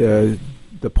then, the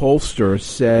pollster,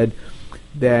 said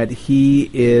that he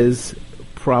is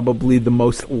probably the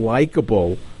most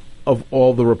likable of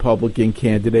all the Republican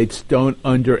candidates. Don't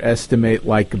underestimate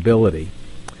likability.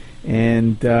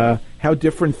 And how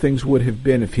different things would have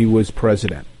been if he was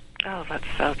president. Oh, that's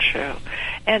so true.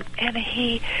 And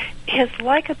his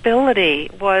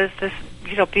likability was this,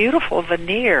 beautiful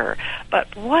veneer,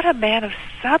 but what a man of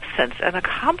substance and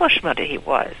accomplishment he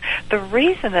was. The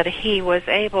reason that he was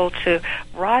able to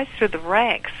rise through the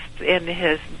ranks in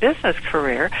his business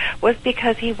career was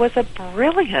because he was a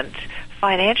brilliant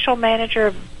financial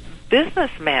manager,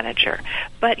 business manager.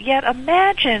 But yet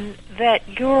imagine that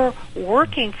you're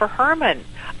working for Herman.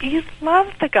 You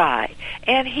love the guy,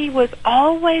 and he was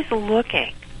always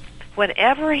looking.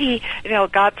 Whenever he,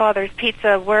 Godfather's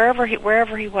Pizza, wherever he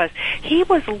was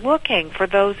looking for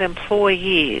those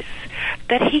employees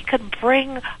that he could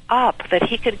bring up, that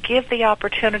he could give the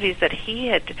opportunities that he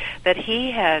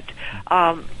had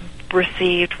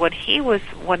received when he was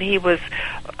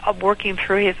working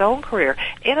through his own career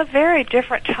in a very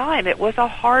different time. It was a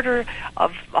harder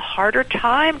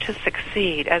time to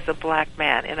succeed as a black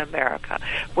man in America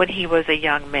when he was a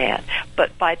young man.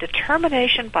 But by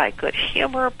determination, by good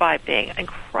humor, by being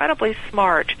incredibly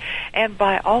smart, and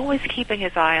by always keeping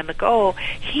his eye on the goal,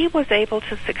 he was able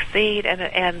to succeed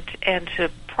and to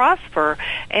prosper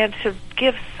and to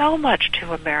give so much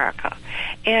to America.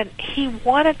 And he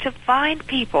wanted to find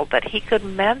people that he could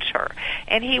mentor.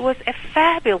 And he was a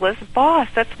fabulous boss.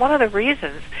 That's one of the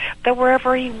reasons that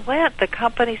wherever he went, the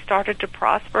company started to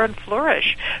prosper and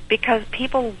flourish, because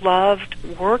people loved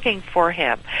working for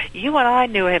him. You and I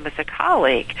knew him as a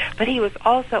colleague, but he was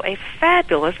also a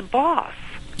fabulous boss.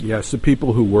 Yes, the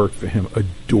people who worked for him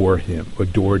adored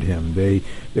him. They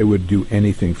would do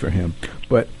anything for him.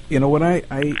 But what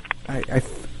I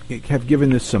have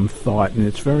given this some thought, and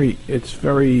it's very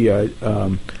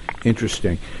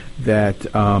interesting that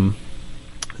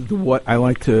what I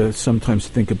like to sometimes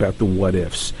think about the what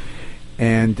ifs,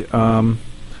 and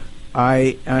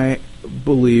I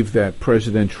believe that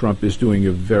President Trump is doing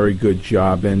a very good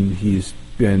job, and you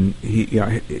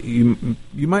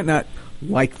might not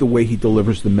like the way he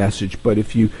delivers the message, but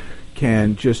if you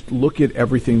can just look at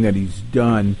everything that he's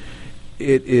done,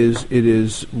 it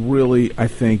is really, I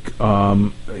think,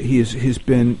 he's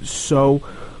been so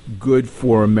good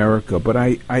for America. But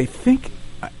I think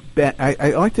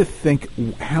I like to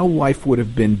think how life would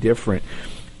have been different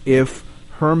if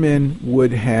Herman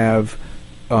would have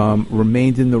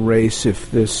remained in the race,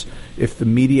 if the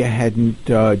media hadn't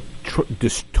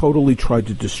totally tried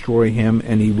to destroy him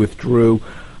and he withdrew.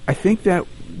 I think that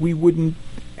we wouldn't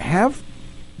have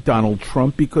Donald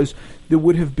Trump, because there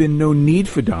would have been no need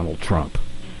for Donald Trump.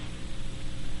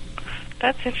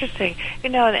 That's interesting.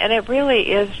 And it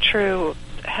really is true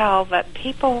how that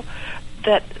people,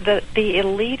 that the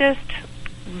elitist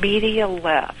media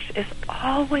left is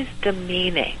always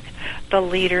demeaning the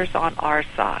leaders on our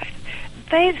side.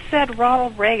 They've said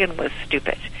Ronald Reagan was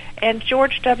stupid and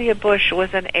George W. Bush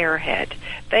was an airhead.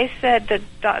 They said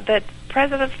that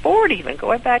President Ford, even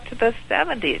going back to the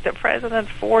 70s, that President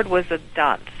Ford was a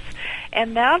dunce.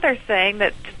 And now they're saying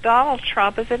that Donald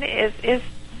Trump is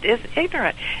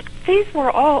ignorant. These were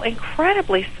all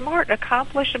incredibly smart,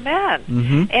 accomplished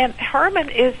men, and Herman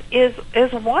is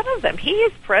one of them. He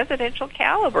is presidential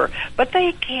caliber, but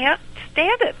they can't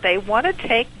stand it. They want to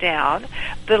take down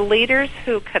the leaders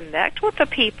who connect with the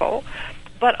people,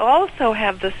 but also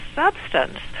have the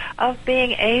substance of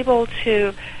being able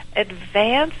to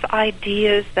advance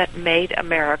ideas that made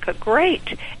America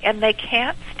great, and they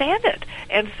can't stand it.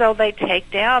 And so they take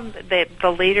down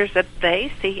the leaders that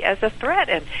they see as a threat.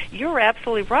 And you're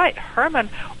absolutely right. Herman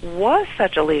was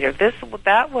such a leader.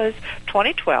 That was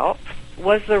 2012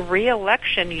 was the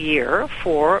re-election year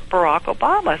for Barack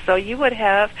Obama. So you would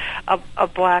have a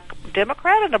black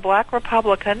Democrat and a black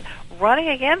Republican running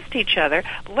against each other.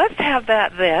 Let's have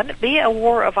that then be a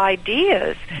war of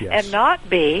ideas, yes, and not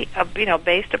be,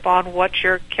 based upon what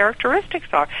your characteristics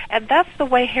are. And that's the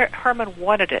way Herman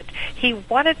wanted it. He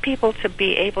wanted people to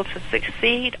be able to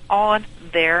succeed on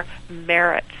their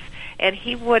merits, and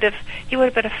he would have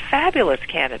been a fabulous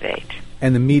candidate.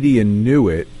 And the media knew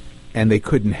it, and they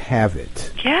couldn't have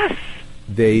it. Yes,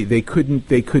 they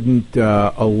couldn't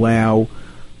allow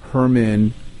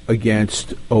Herman against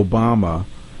Obama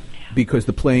because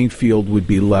the playing field would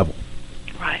be level.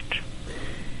 Right.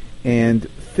 And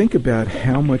think about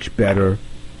how much better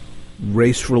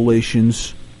race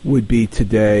relations would be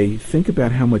today. Think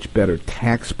about how much better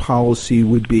tax policy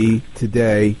would be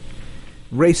today.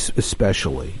 Race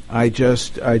especially. I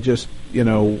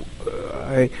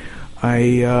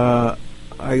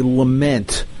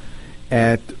lament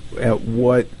at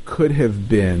what could have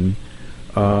been,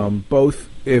 both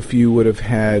if you would have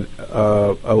had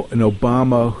an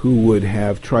Obama who would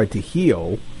have tried to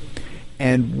heal,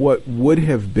 and what would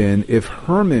have been if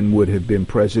Herman would have been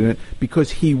president,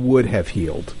 because he would have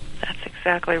healed. That's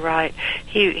exactly right.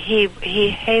 He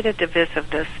hated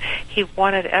divisiveness. He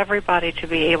wanted everybody to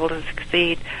be able to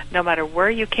succeed, no matter where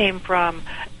you came from.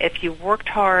 If you worked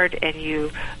hard and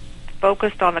you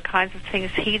focused on the kinds of things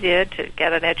he did to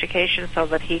get an education so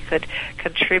that he could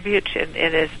contribute in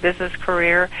his business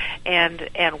career and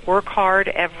work hard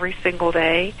every single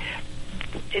day,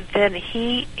 then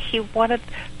he wanted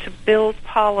to build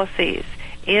policies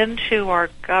into our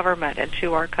government,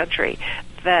 into our country,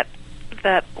 that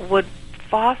would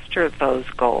foster those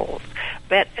goals.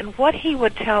 And what he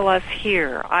would tell us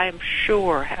here, I'm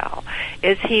sure, Hal,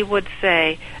 is he would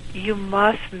say, you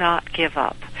must not give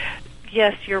up.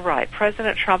 Yes, you're right.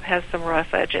 President Trump has some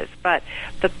rough edges, but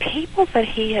the people that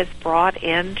he has brought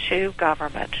into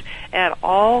government at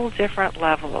all different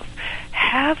levels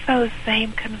have those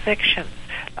same convictions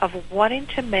of wanting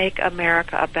to make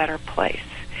America a better place.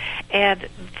 And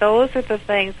those are the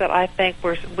things that I think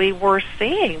we were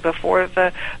seeing before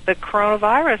the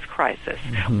coronavirus crisis.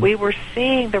 Mm-hmm. We were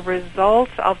seeing the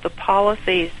results of the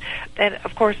policies. And,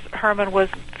 of course, Herman was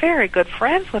very good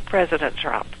friends with President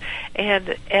Trump.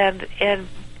 And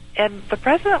the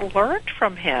president learned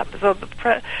from him. So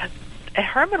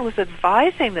Herman was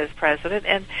advising this president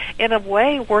and, in a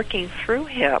way, working through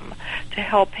him to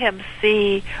help him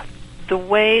see the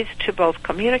ways to both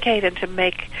communicate and to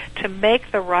make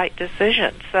the right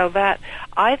decisions. So that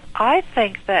I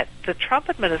think that the Trump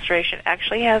administration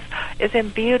actually is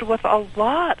imbued with a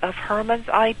lot of Herman's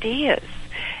ideas,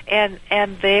 and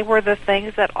they were the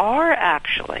things that are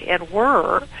actually and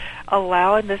were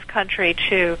allowing this country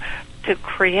to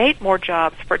create more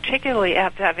jobs, particularly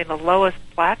after having the lowest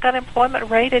black unemployment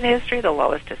rate in history, the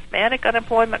lowest Hispanic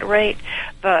unemployment rate,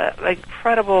 the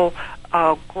incredible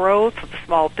growth of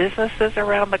small businesses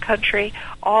around the country,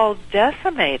 all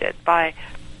decimated by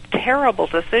terrible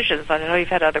decisions. I know you've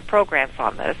had other programs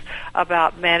on this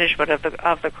about management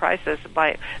of the crisis.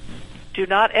 Do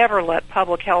not ever let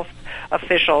public health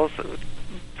officials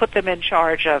put them in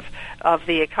charge of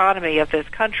the economy of this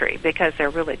country, because they're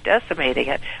really decimating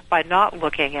it by not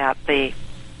looking at the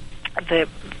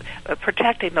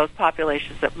protecting those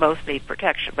populations that most need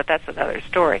protection. But that's another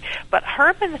story. But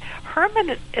Herman,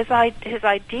 his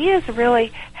ideas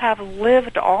really have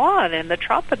lived on in the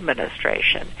Trump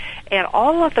administration, and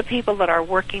all of the people that are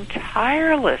working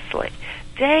tirelessly,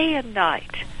 day and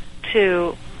night,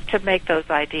 to make those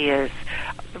ideas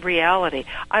reality.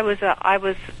 I was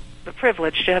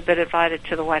privileged to have been invited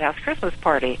to the White House Christmas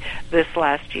party this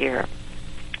last year.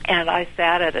 And I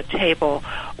sat at a table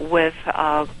with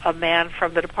a man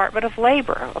from the Department of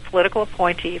Labor, a political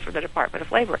appointee from the Department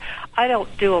of Labor. I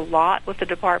don't do a lot with the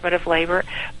Department of Labor,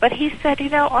 but he said,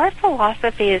 our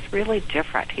philosophy is really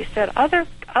different. He said other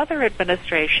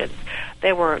administrations,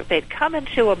 they'd come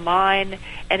into a mine,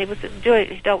 and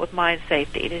he dealt with mine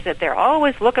safety. And he said, they're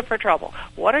always looking for trouble.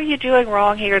 What are you doing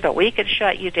wrong here that we can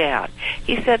shut you down?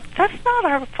 He said, that's not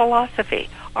our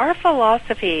philosophy. Our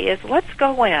philosophy is, let's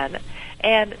go in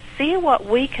and see what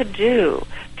we can do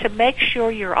to make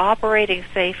sure you're operating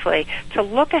safely, to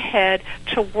look ahead,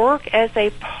 to work as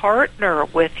a partner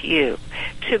with you,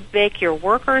 to make your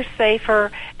workers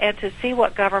safer, and to see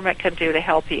what government can do to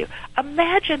help you.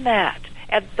 Imagine that.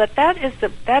 But that is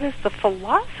the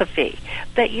philosophy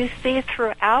that you see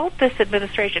throughout this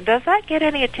administration. Does that get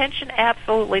any attention?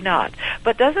 Absolutely not.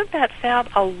 But doesn't that sound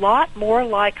a lot more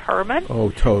like Herman? Oh,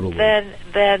 totally.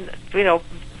 Than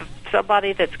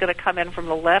somebody that's going to come in from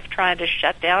the left trying to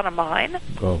shut down a mine?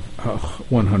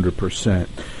 100%.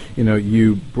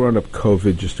 You brought up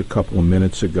COVID just a couple of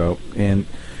minutes ago, and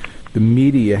the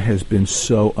media has been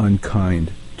so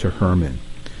unkind to Herman.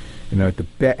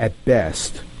 at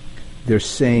best, they're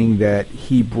saying that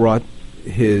he brought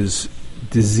his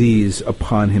disease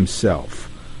upon himself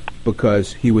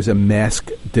because he was a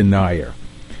mask denier.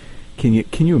 Can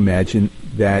you imagine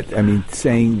that? I mean,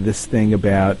 saying this thing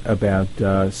about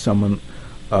someone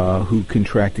who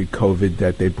contracted COVID,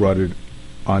 that they brought it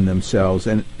on themselves,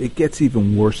 and it gets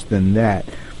even worse than that.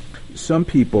 Some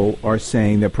people are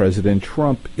saying that President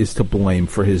Trump is to blame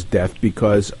for his death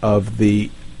because of the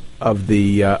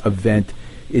event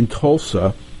in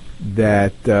Tulsa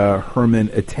that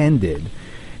Herman attended,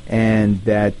 and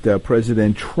that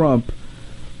President Trump,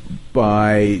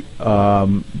 by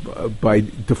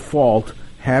default,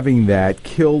 having that,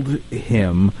 killed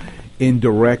him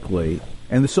indirectly.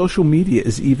 And the social media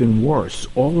is even worse.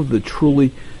 All of the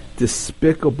truly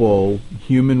despicable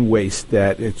human waste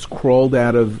that it's crawled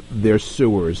out of their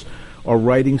sewers are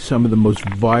writing some of the most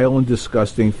vile and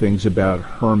disgusting things about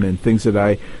Herman, things that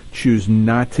I choose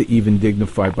not to even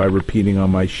dignify by repeating on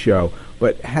my show.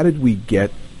 But how did we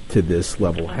get to this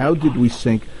level? How did we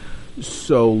sink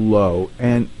so low?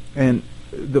 And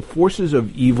the forces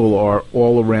of evil are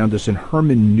all around us, and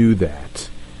Herman knew that.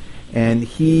 And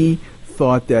he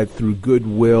thought that through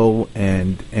goodwill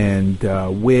and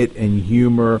wit and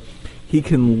humor, he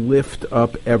can lift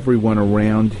up everyone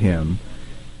around him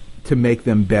to make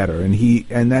them better,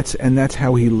 and that's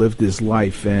how he lived his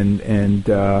life, and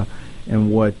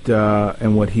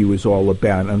what he was all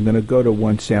about. I'm going to go to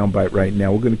one soundbite right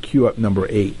now. We're going to cue up number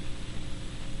 8.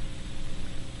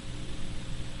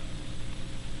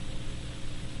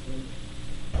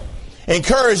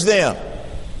 Encourage them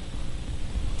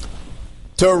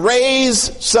to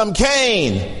raise some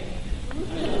Cain.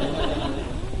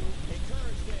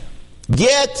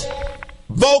 Get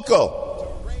vocal.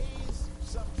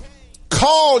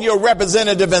 Call your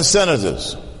representative and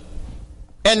senators.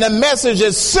 And the message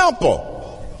is simple.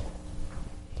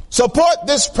 Support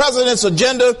this president's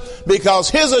agenda because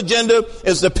his agenda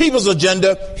is the people's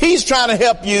agenda. He's trying to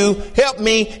help you, help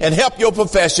me, and help your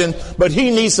profession, but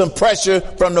he needs some pressure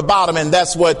from the bottom, and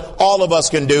that's what all of us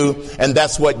can do, and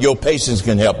that's what your patients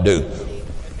can help do.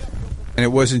 And it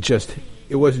wasn't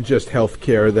just health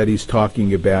care that he's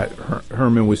talking about.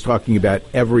 Herman was talking about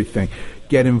everything.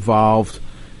 Get involved.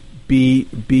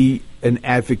 Be an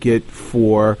advocate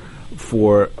for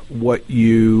what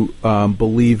you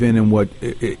believe in and what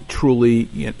it truly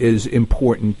is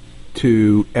important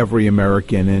to every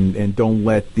American, and don't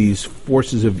let these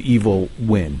forces of evil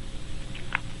win.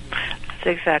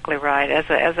 That's exactly right.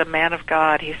 As a man of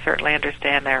God, he certainly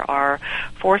understands there are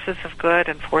forces of good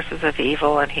and forces of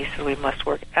evil, and he said we must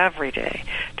work every day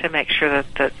to make sure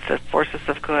that the forces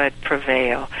of good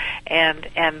prevail. And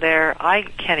there, I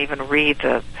can't even read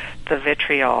the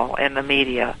vitriol in the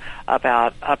media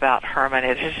about Herman.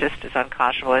 It is just as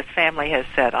unconscionable. His family has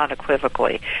said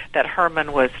unequivocally that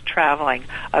Herman was traveling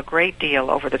a great deal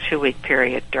over the 2-week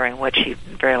period during which he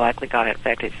very likely got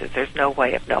infected. He says there's no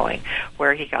way of knowing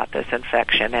where he got this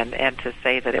infection, and to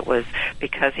say that it was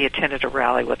because he attended a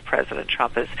rally with President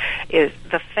Trump is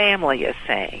the family is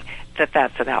saying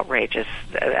that's an outrageous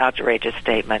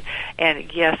statement.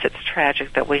 And yes, it's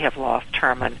tragic that we have lost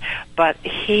Herman, but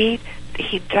he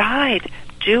died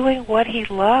doing what he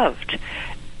loved,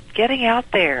 getting out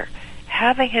there,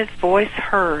 having his voice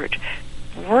heard,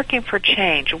 working for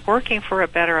change, working for a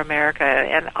better America.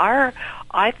 And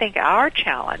I think our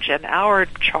challenge and our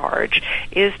charge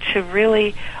is to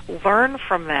really learn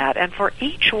from that, and for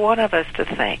each one of us to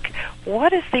think,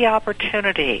 what is the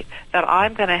opportunity that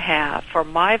I'm going to have for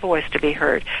my voice to be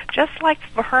heard? Just like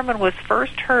Herman was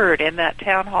first heard in that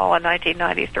town hall in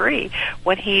 1993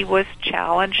 when he was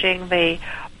challenging the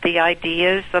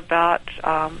ideas about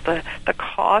the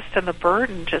cost and the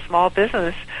burden to small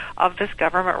business of this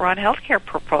government-run health care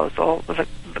proposal, the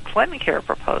Clinton care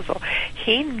proposal.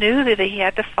 He knew that he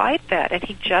had to fight that, and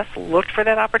he just looked for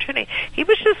that opportunity. He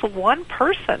was just one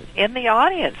person in the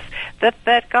audience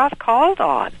that got called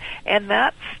on, and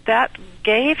that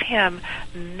gave him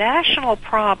national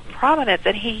prominence,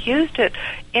 and he used it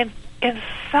in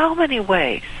so many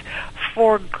ways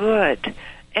for good.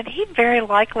 And he very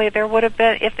likely, there would have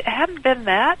been, if it hadn't been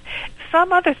that,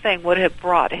 some other thing would have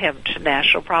brought him to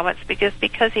national prominence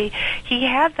because he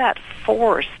had that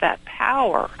force, that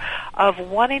power of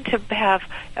wanting to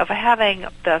having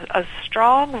a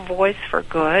strong voice for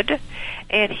good,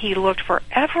 and he looked for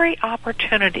every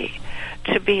opportunity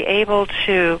to be able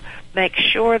to make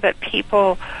sure that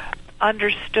people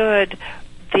understood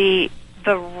the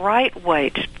right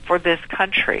way for this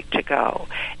country to go,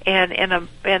 and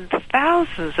in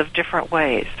thousands of different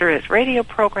ways, through his radio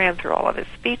program, through all of his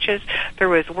speeches,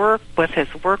 through his work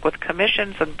with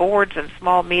commissions and boards and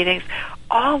small meetings.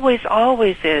 always,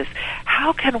 always is,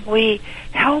 how can we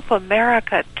help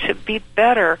America to be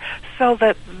better so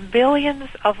that millions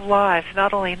of lives,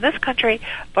 not only in this country,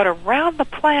 but around the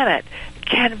planet,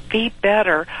 can be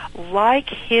better like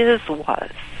his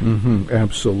was.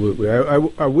 Absolutely.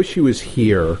 I wish he was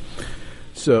here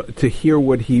so to hear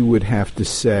what he would have to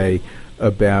say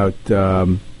about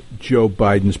Joe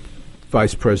Biden's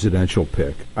vice presidential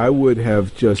pick. I would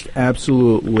have just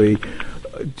absolutely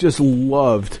just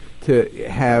loved to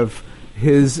have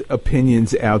his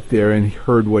opinions out there and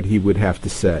heard what he would have to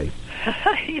say.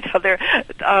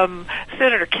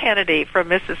 Senator Kennedy from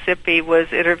Mississippi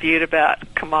was interviewed about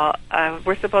Kamala.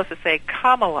 We're supposed to say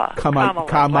Kamala. Kamala.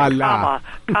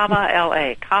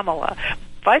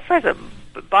 Vice President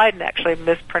Biden actually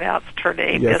mispronounced her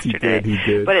name yesterday. He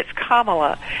did. But it's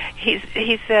Kamala. He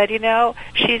said,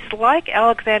 she's like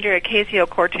Alexandria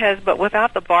Ocasio-Cortez, but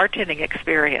without the bartending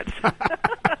experience.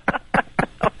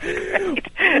 Great.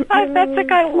 That's the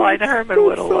kind of line Herman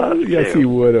would have loved. Yes, he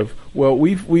would have. Well,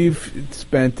 we've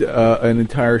spent an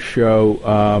entire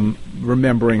show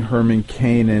remembering Herman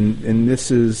Cain, and this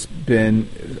has been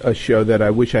a show that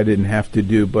I wish I didn't have to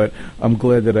do, but I'm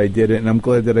glad that I did it, and I'm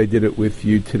glad that I did it with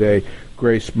you today,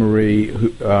 Grace Marie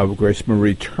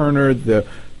Turner, the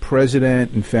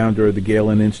president and founder of the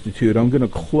Galen Institute. I'm going to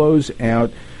close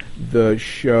out the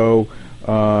show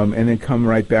and then come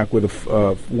right back with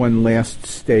one last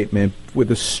statement with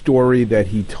a story that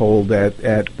he told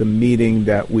at the meeting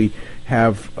that we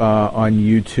have on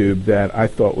YouTube that I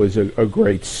thought was a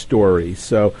great story.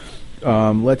 So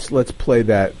let's play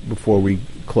that before we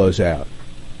close out.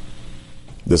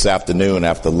 This afternoon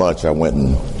after lunch, I went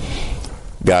and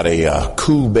got a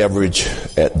cool beverage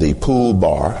at the pool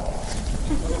bar.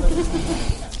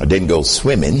 I didn't go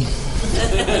swimming.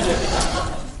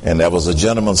 And there was a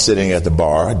gentleman sitting at the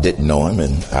bar. I didn't know him,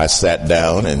 and I sat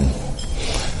down, and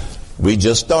we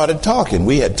just started talking.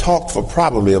 We had talked for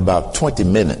probably about 20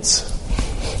 minutes.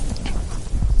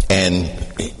 And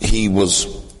he was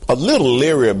a little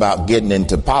leery about getting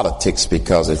into politics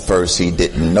because at first he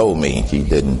didn't know me. He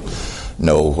didn't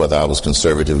know whether I was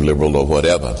conservative, liberal, or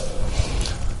whatever.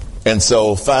 And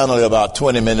so finally, about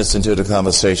 20 minutes into the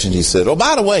conversation, he said, "Oh,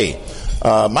 by the way,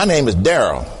 my name is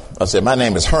Darrell." I said, "My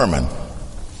name is Herman."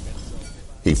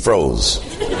 He froze.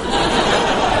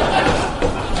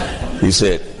 He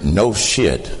said, "No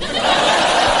shit."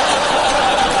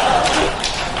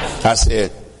 I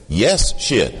said, "Yes,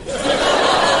 shit."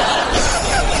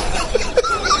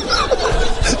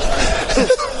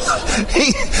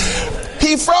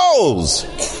 He froze.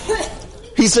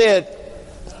 He said,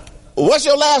 "What's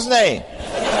your last name?"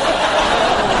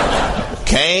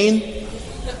 "Cain."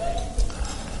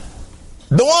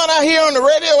 "The one I hear on the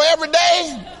radio every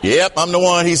day?" "Yep, I'm the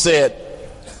one." He said,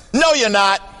 "No, you're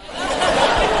not."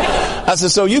 I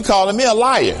said, "So you calling me a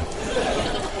liar?"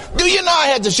 "Do you know I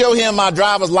had to show him my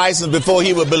driver's license before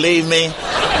he would believe me?"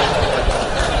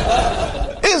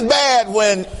 It's bad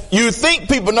when you think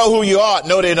people know who you are.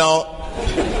 No, they don't.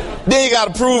 Then you got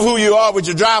to prove who you are with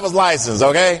your driver's license,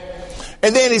 okay?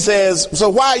 And then he says, "So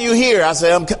why are you here?" I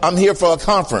said, I'm here for a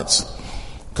conference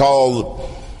called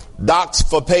Docs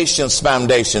for Patients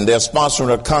Foundation. They're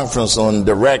sponsoring a conference on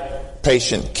direct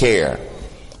patient care.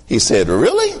 He said,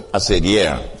 "Really?" I said,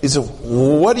 "Yeah." He said,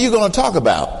 "What are you going to talk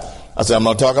about?" I said, "I'm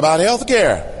going to talk about health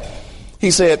care."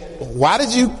 He said, "Why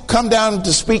did you come down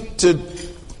to speak to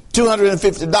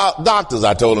 250 doctors?"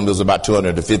 I told him there was about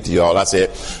 250 y'all. I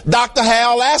said, "Dr.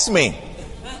 Hal asked me."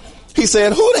 He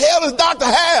said, "Who the hell is Dr.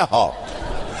 Hal?"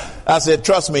 I said,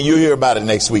 "Trust me, you'll hear about it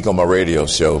next week on my radio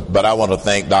show. But I want to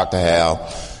thank Dr. Hal.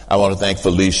 I want to thank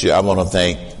Felicia. I want to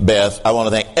thank Beth. I want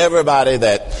to thank everybody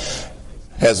that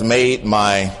has made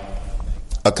my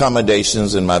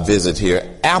accommodations and my visit here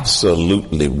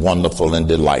absolutely wonderful and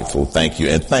delightful. Thank you.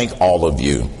 And thank all of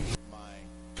you."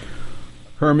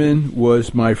 Herman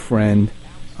was my friend.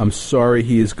 I'm sorry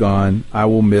he is gone. I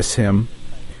will miss him.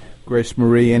 Grace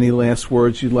Marie, any last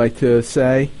words you'd like to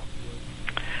say?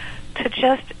 To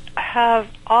just have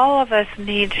all of us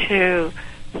need to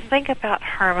think about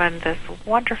Herman, this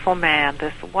wonderful man,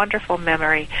 this wonderful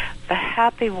memory, the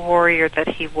happy warrior that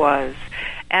he was,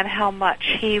 and how much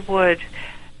he would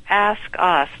ask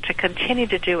us to continue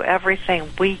to do everything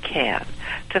we can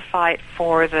to fight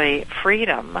for the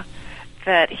freedom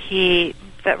that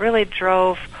really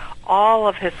drove all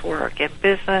of his work in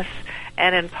business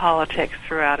and in politics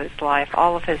throughout his life.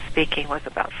 All of his speaking was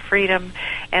about freedom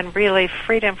and really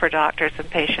freedom for doctors and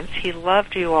patients. He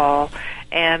loved you all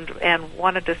and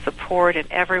wanted to support in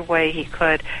every way he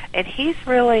could. And he's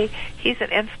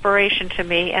an inspiration to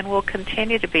me and will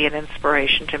continue to be an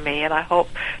inspiration to me. And I hope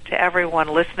to everyone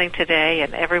listening today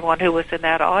and everyone who was in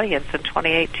that audience in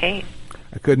 2018.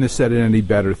 I couldn't have said it any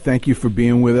better. Thank you for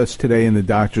being with us today in the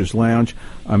Doctor's Lounge.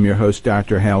 I'm your host,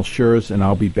 Dr. Hal Scherz, and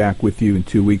I'll be back with you in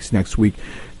 2 weeks next week.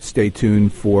 Stay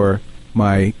tuned for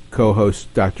my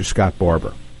co-host, Dr. Scott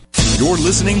Barber. You're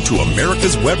listening to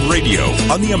America's Web Radio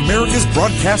on the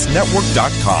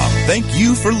AmericasBroadcastNetwork.com. Thank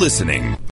you for listening.